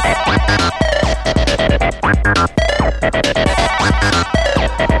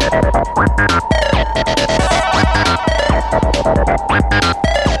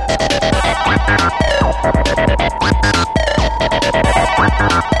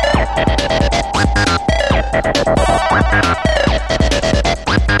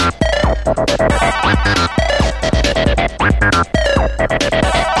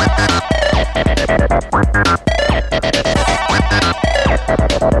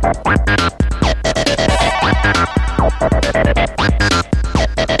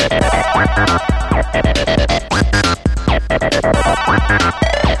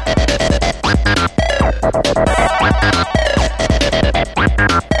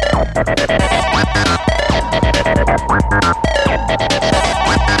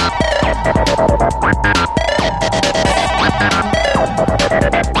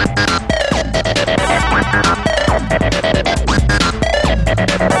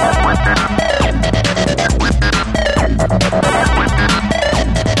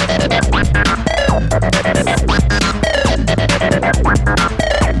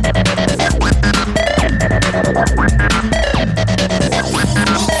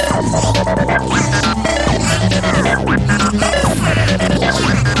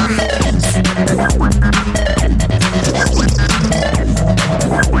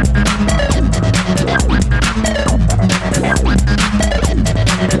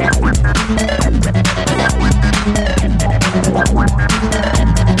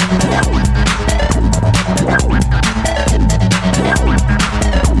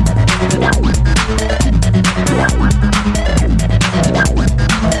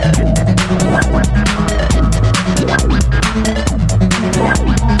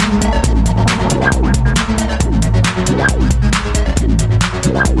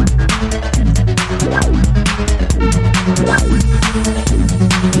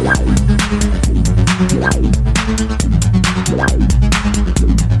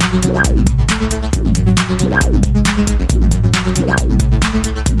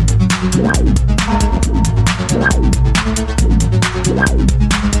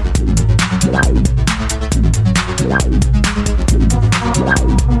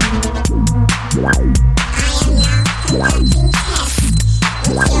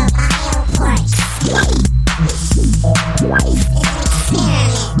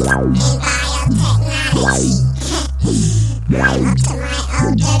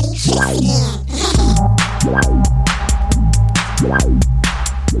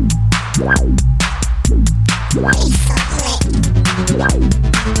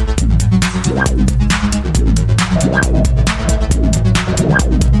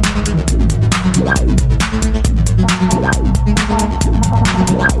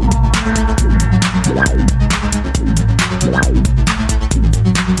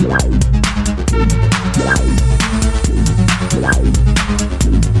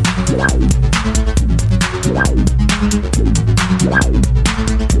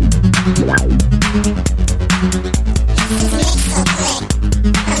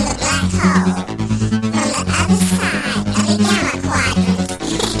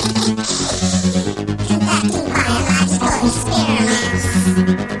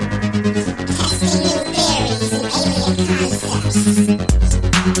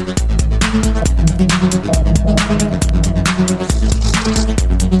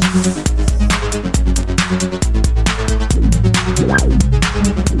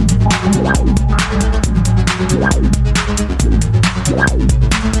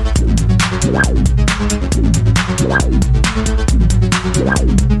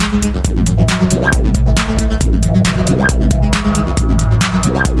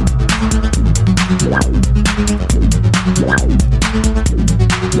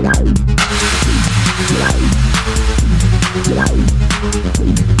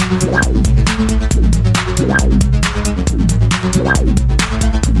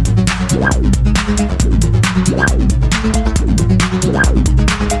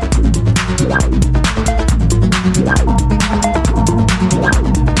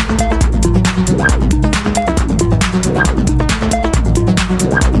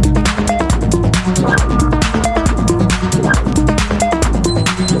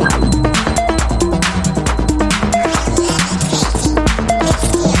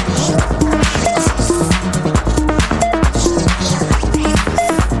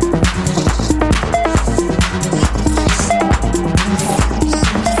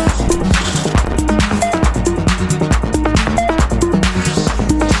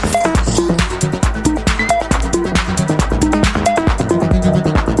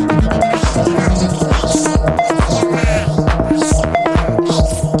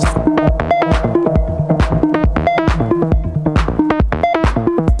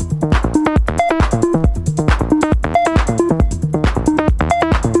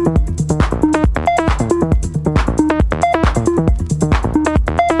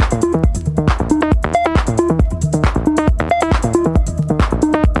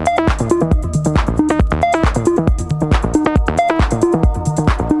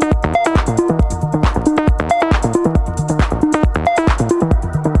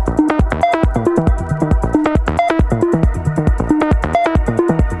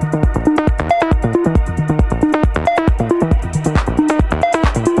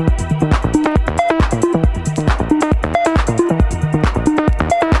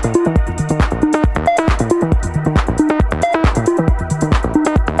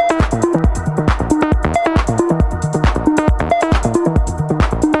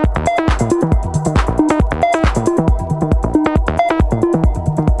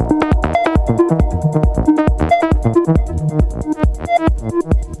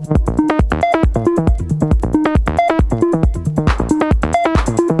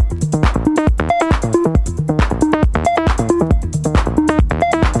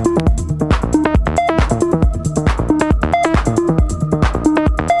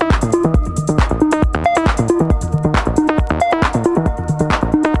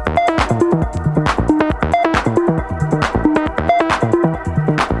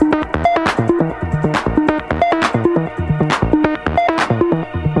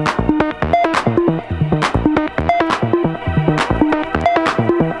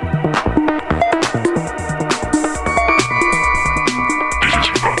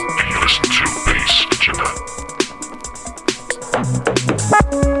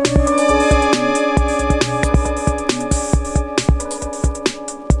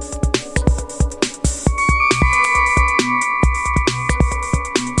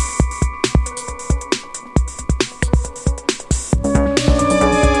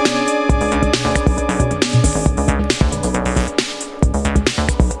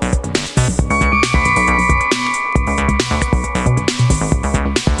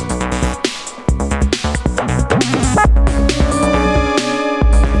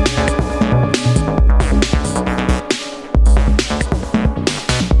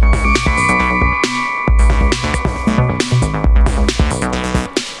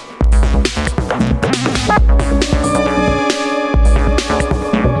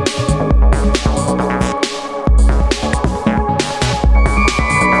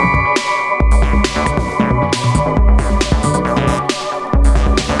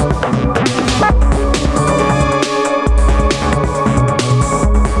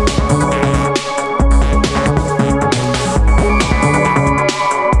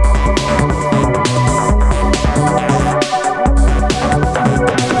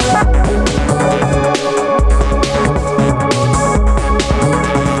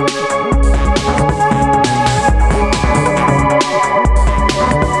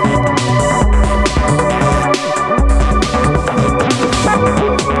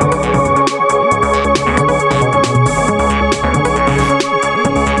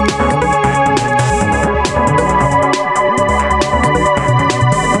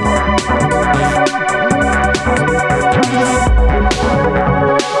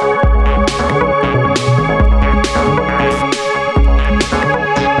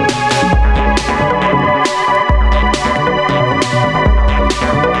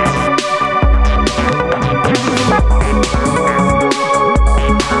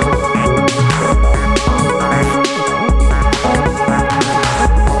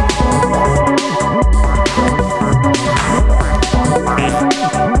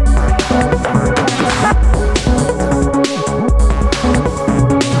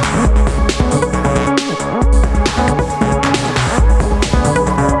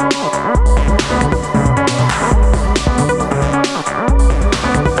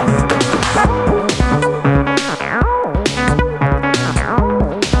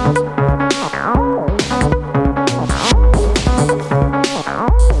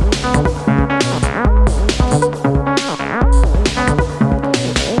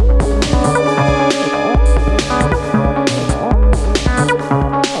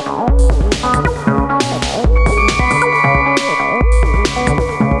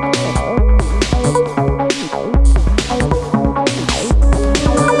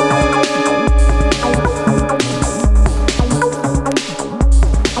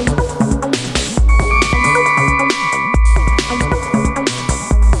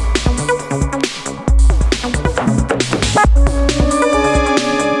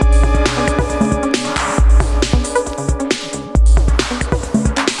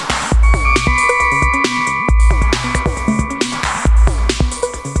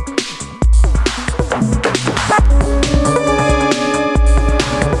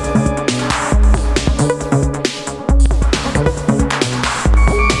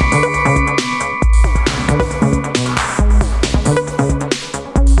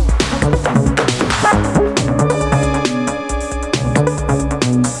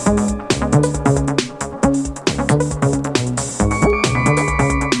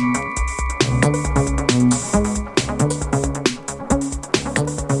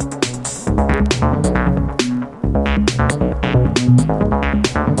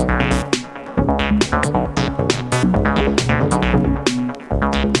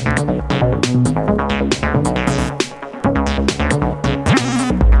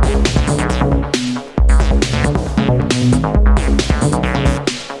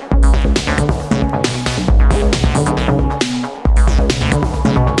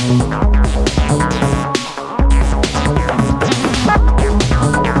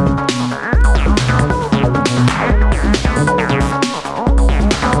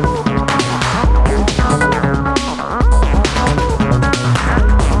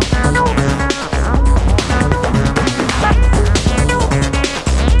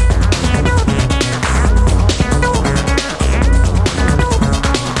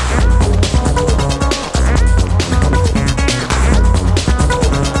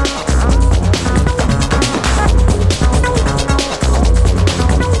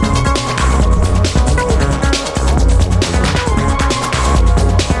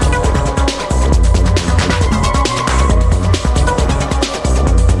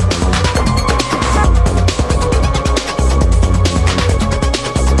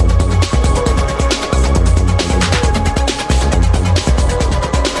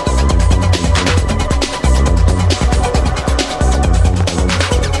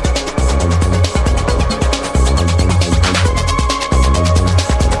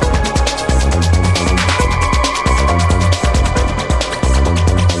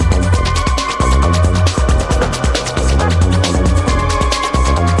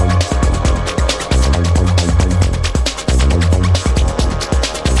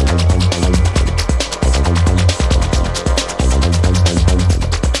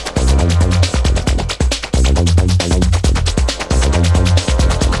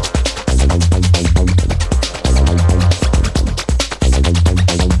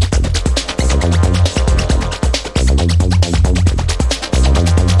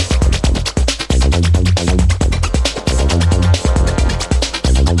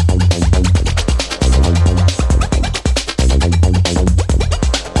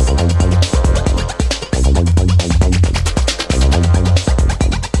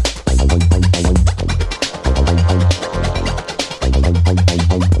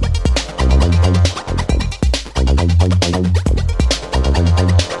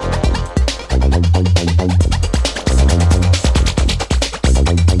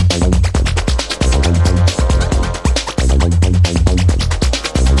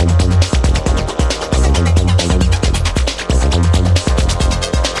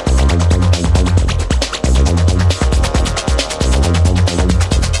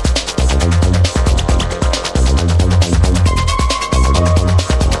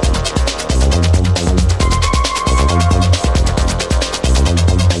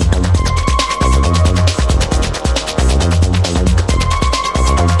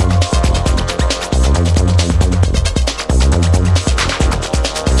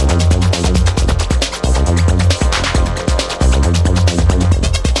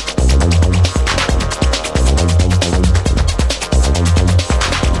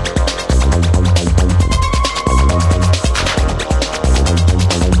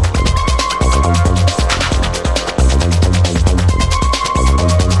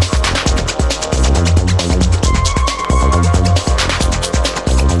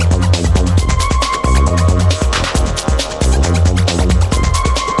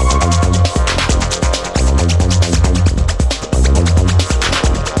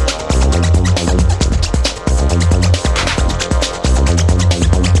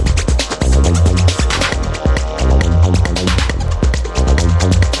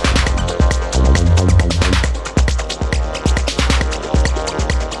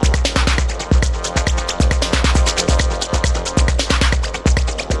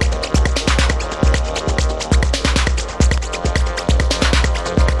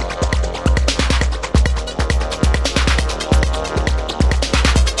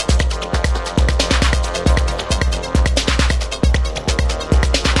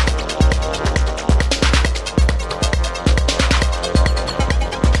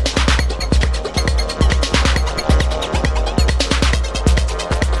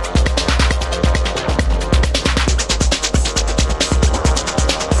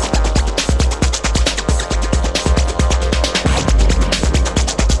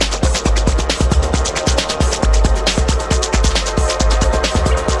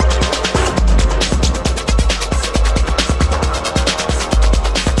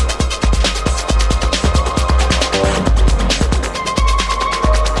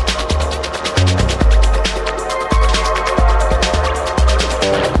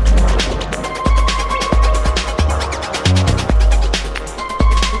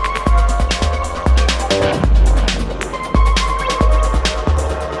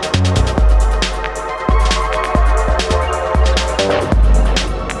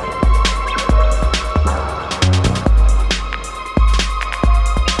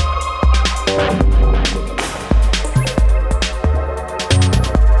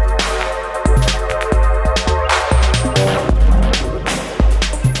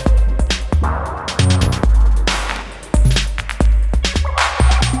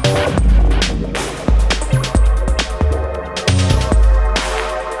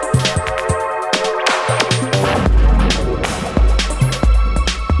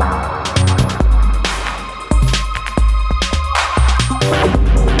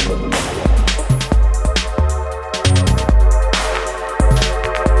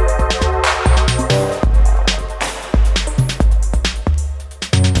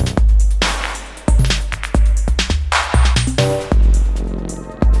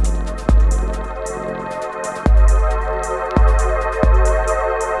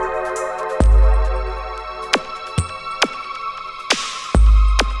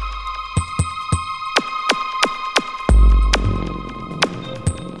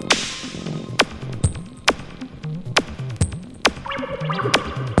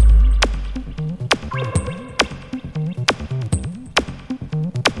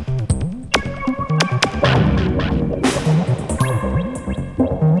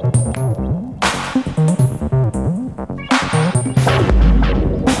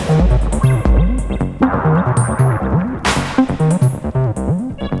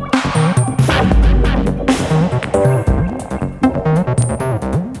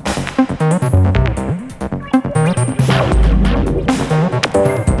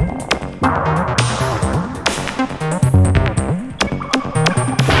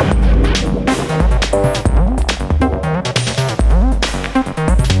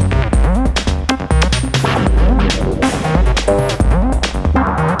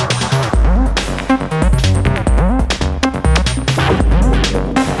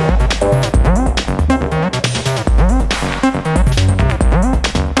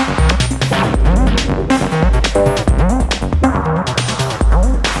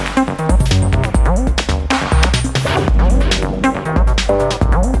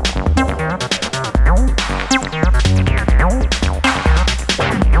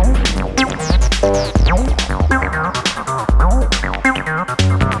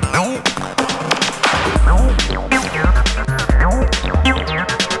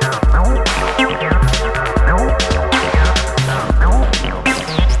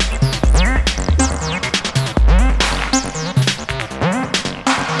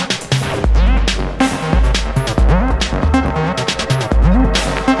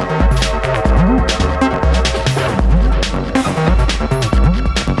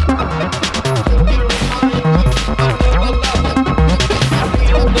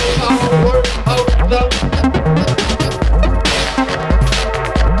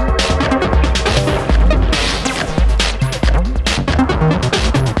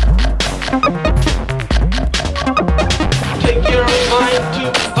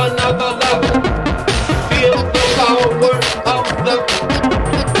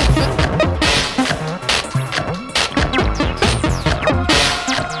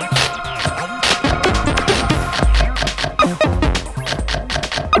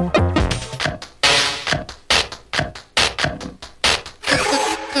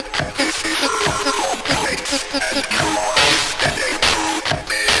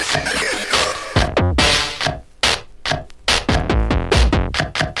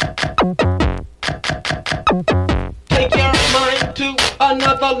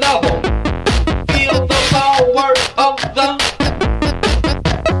 another level. Feel the power of the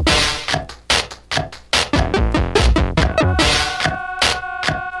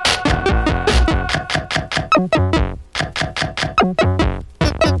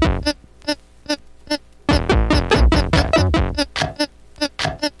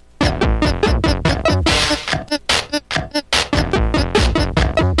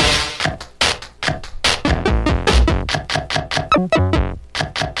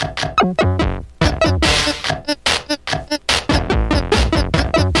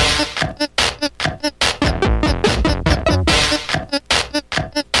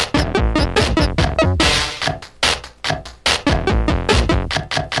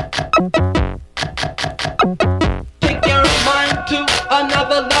take your mind to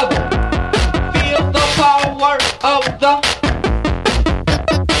another level. Feel the power of the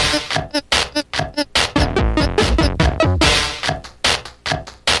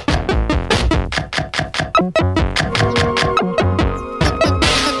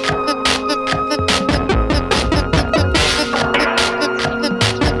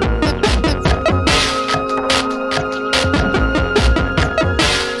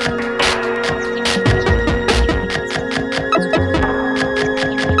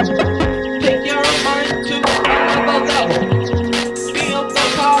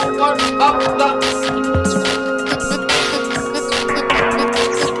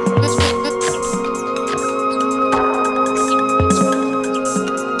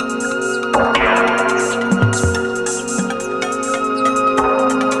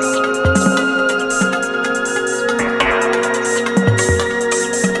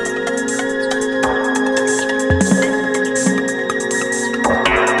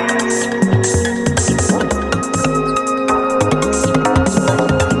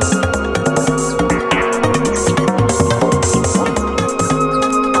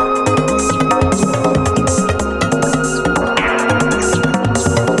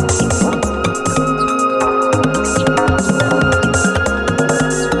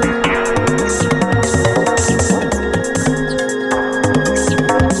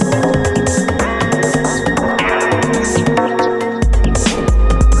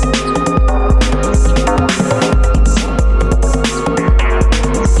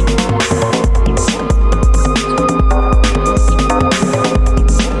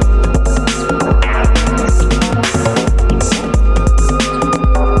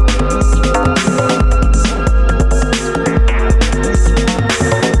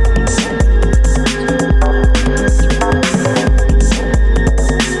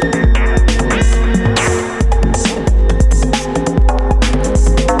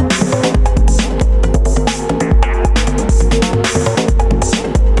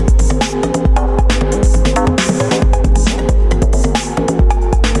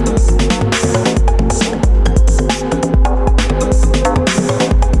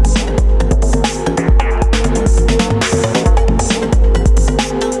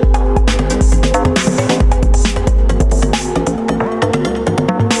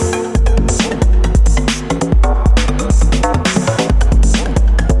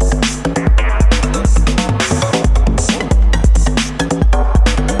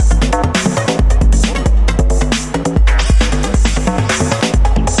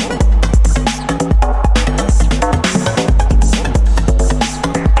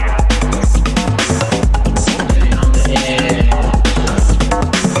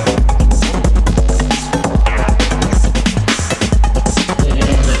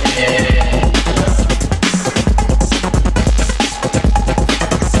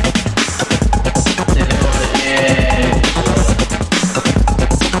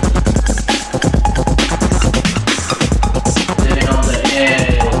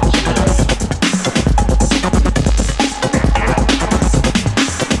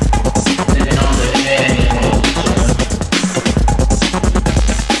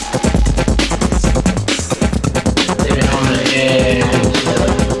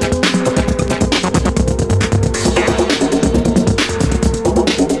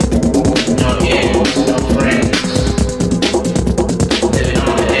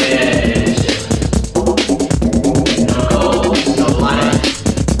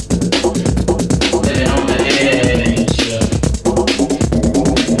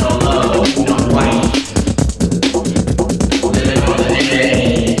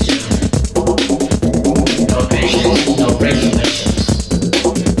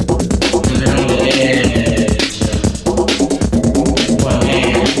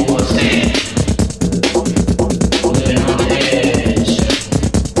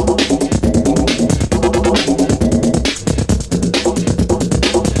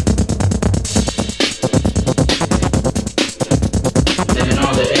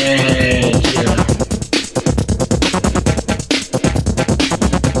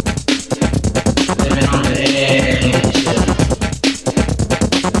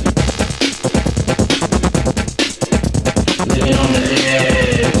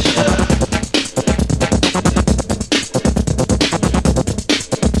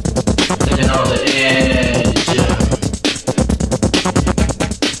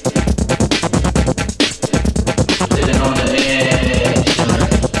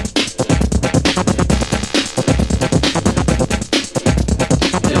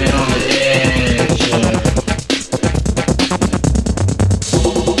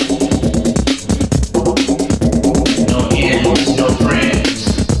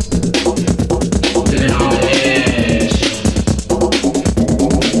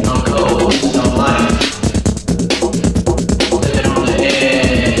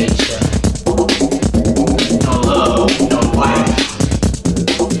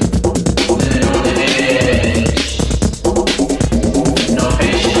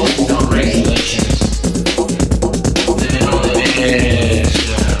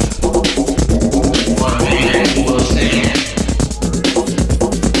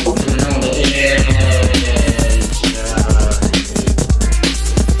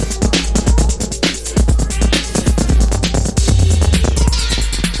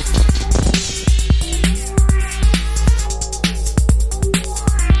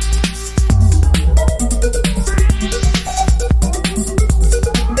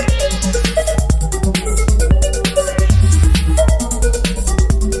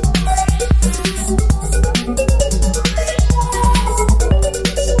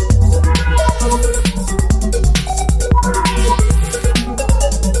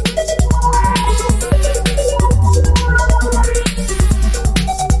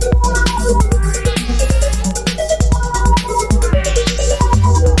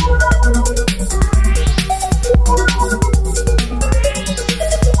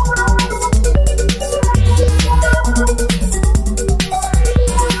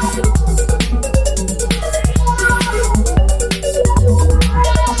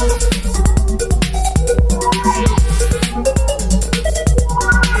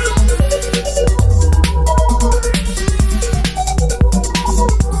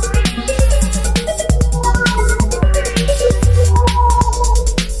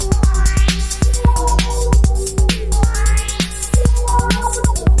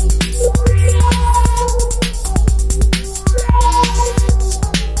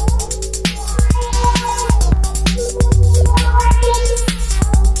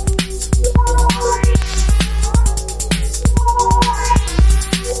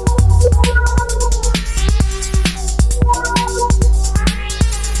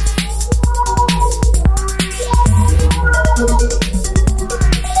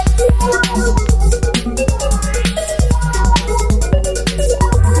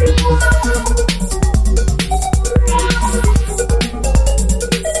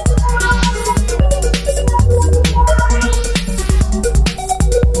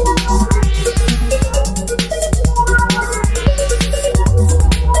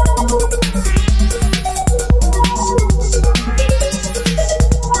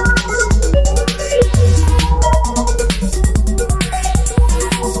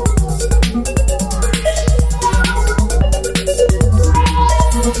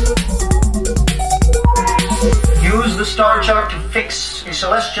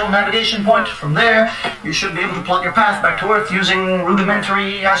celestial navigation point. From there, you should be able to plot your path back to Earth using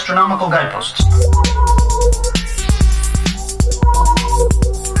rudimentary astronomical guideposts.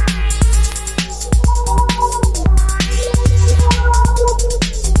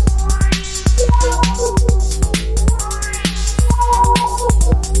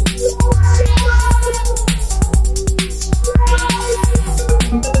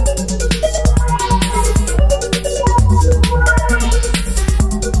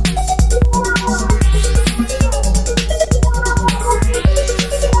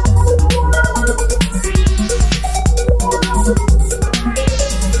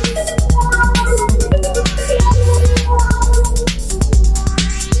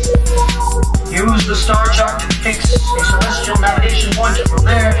 Use the star chart to fix a celestial navigation point. From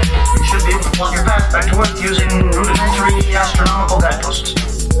there, you should be able to plot your path back to Earth using rudimentary astronomical guideposts.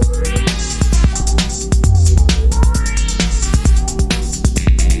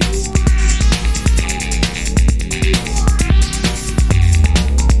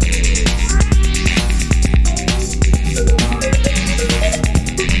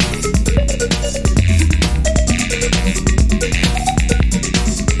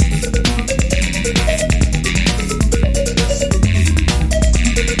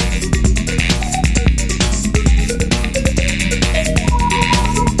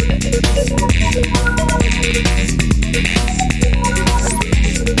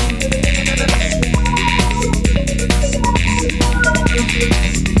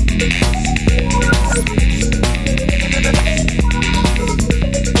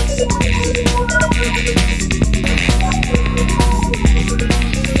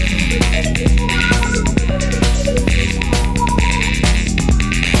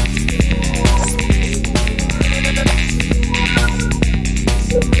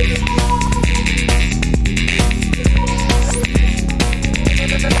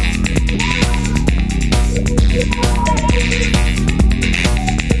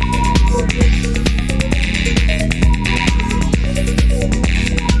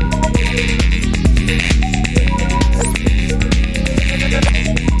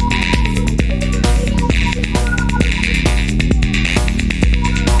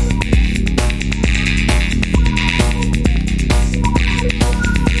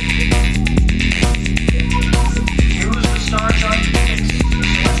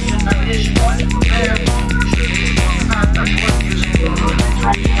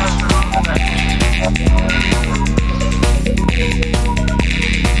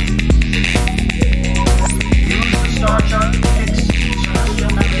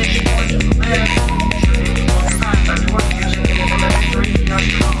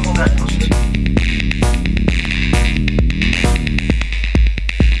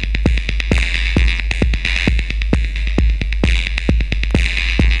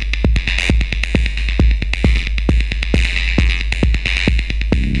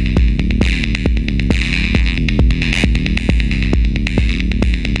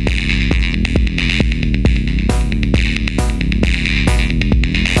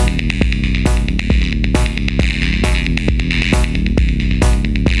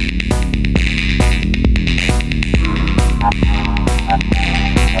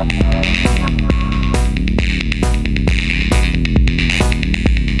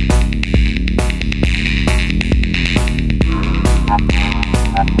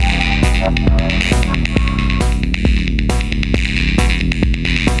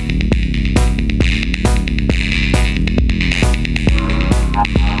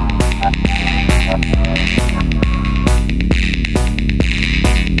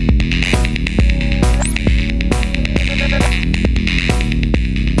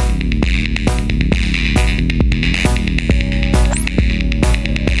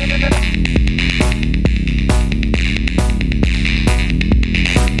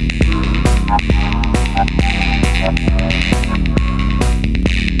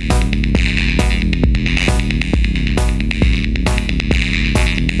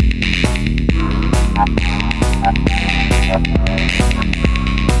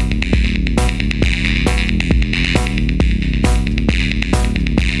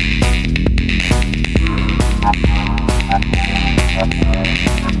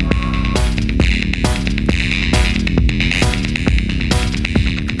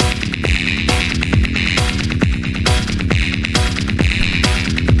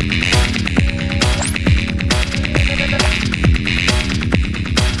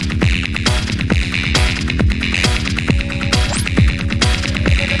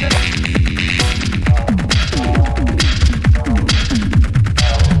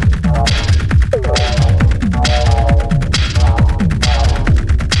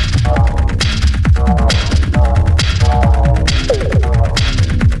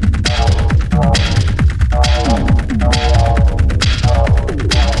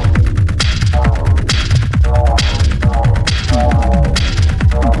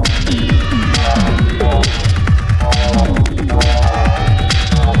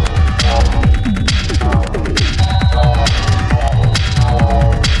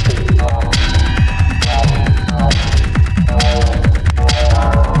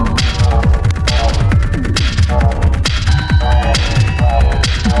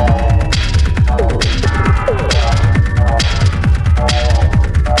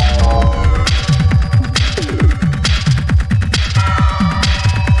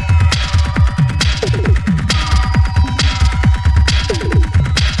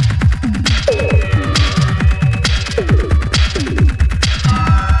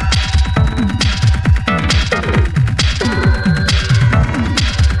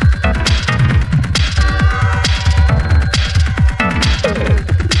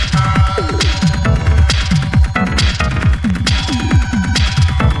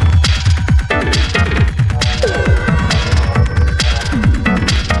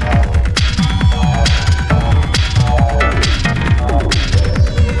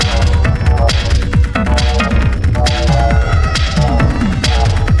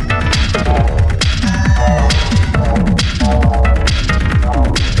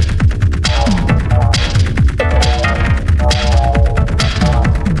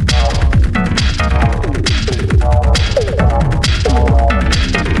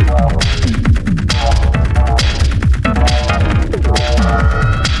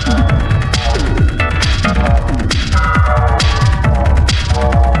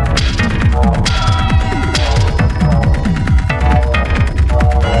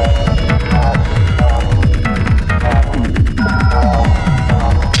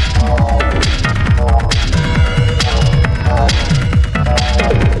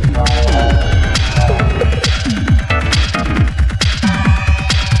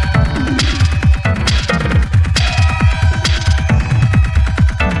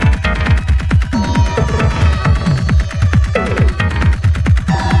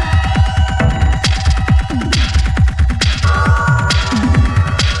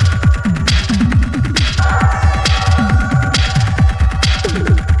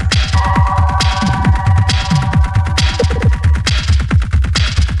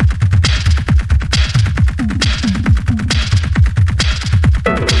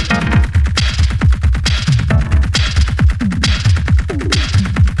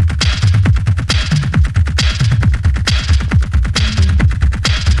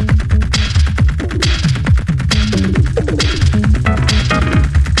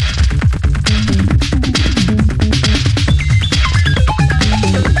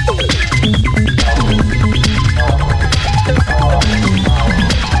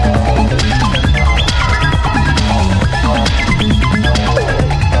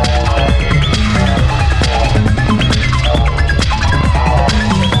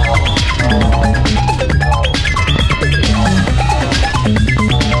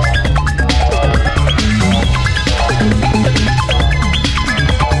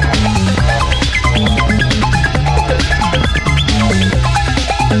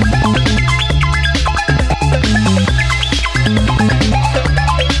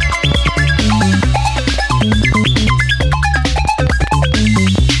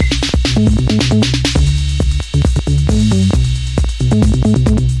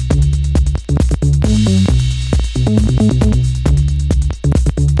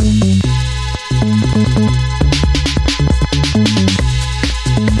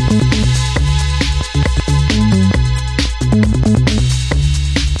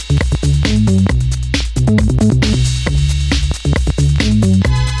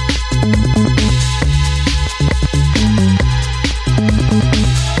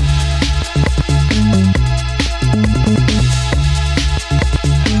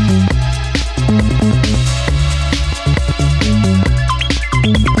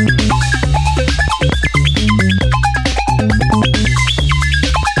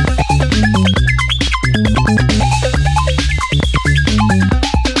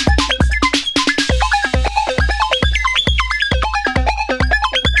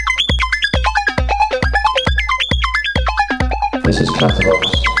 This is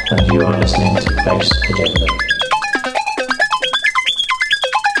Clatterbox, and you are listening to Bass Agenda.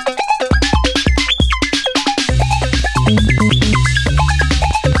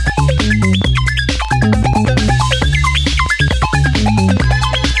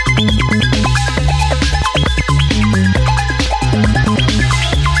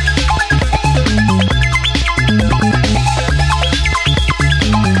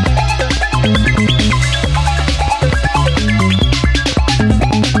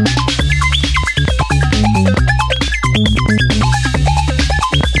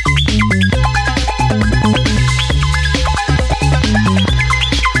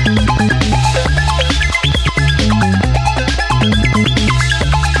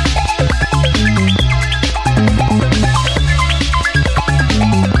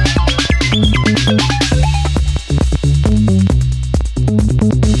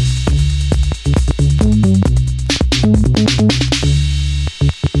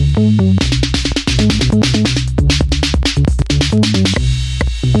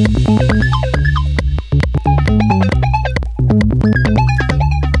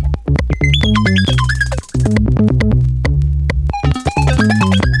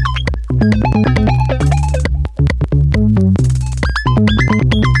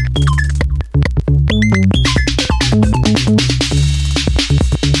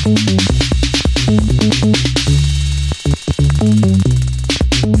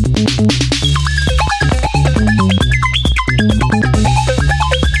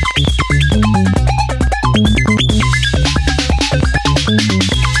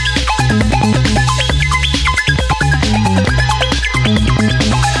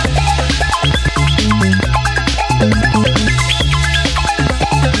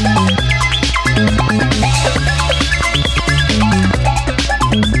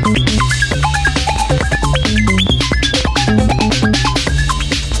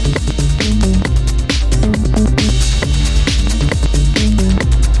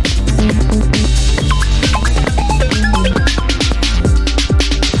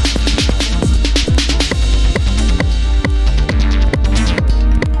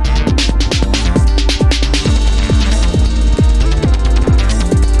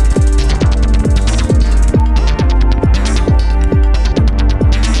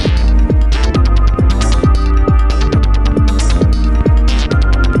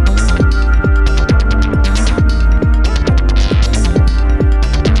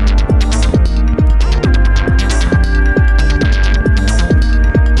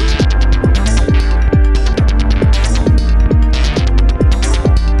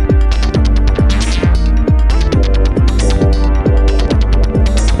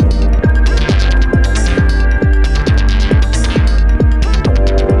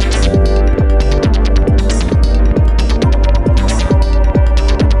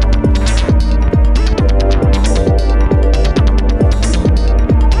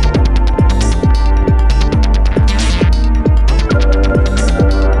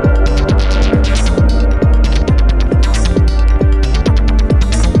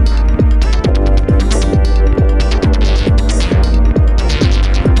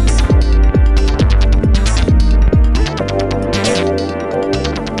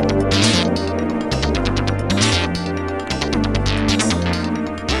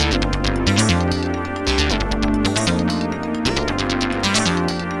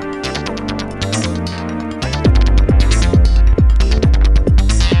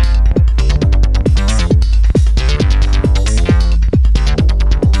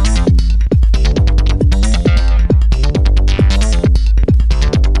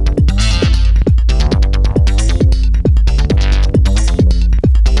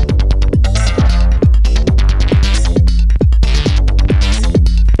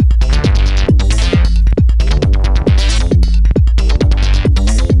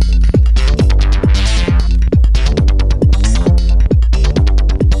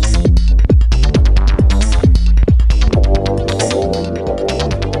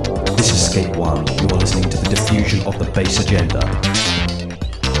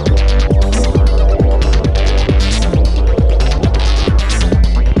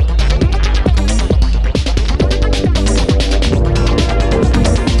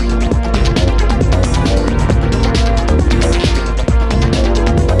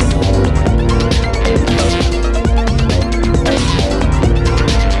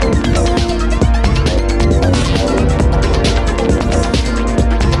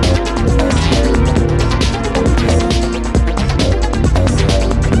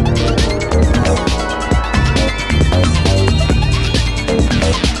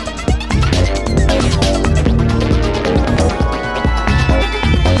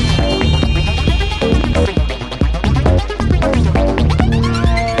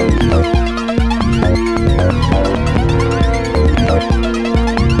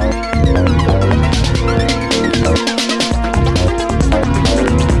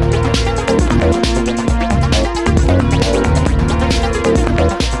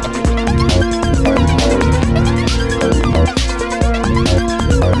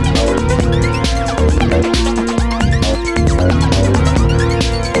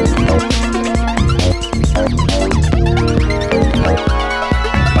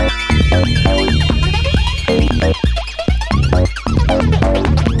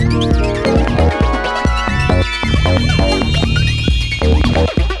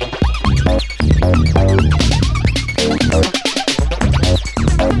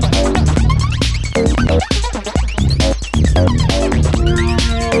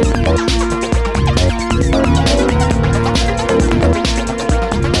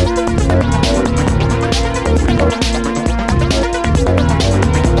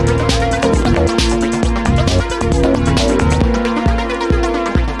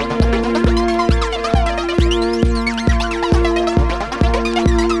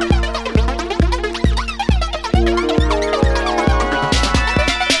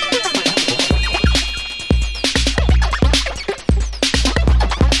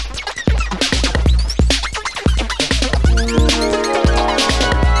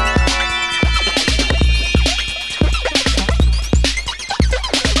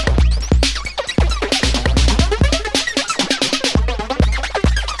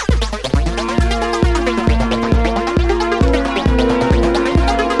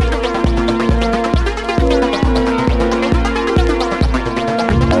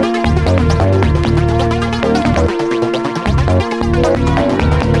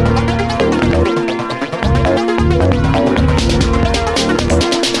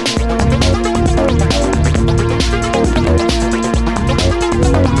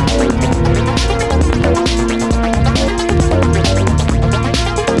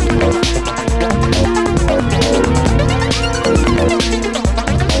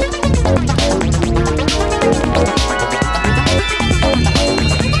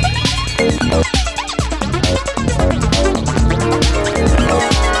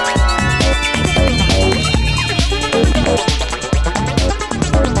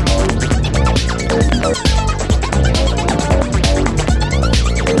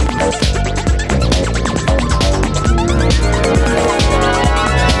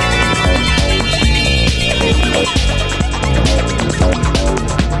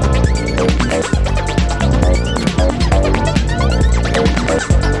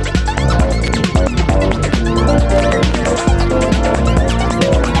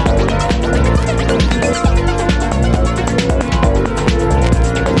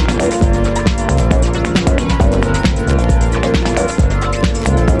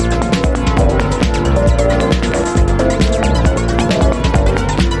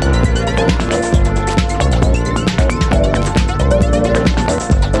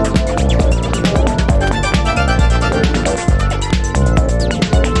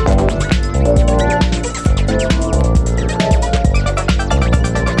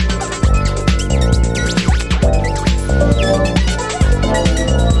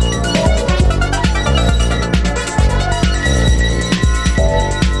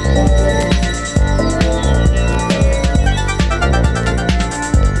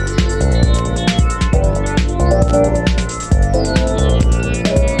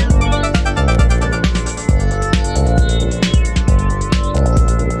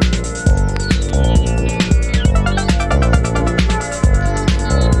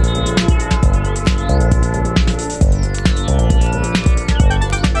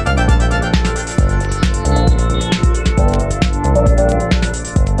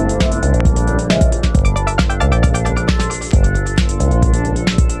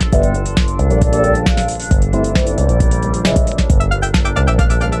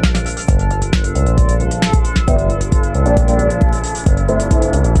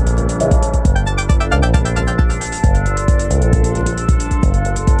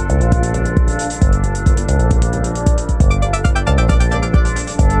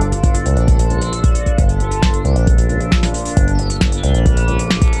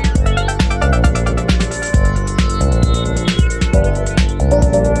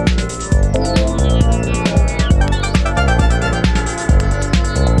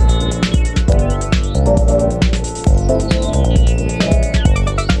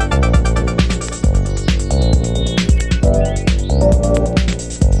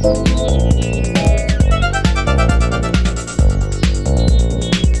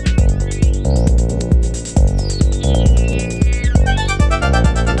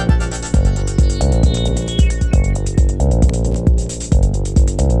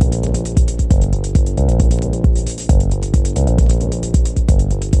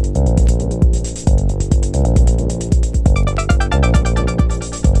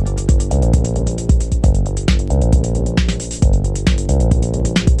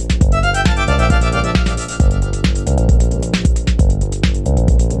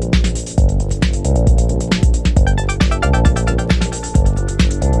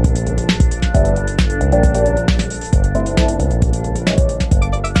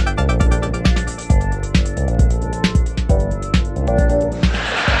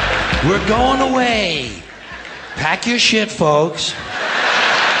 Pack your shit, folks.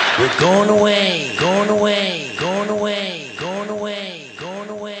 We're going away, going away, going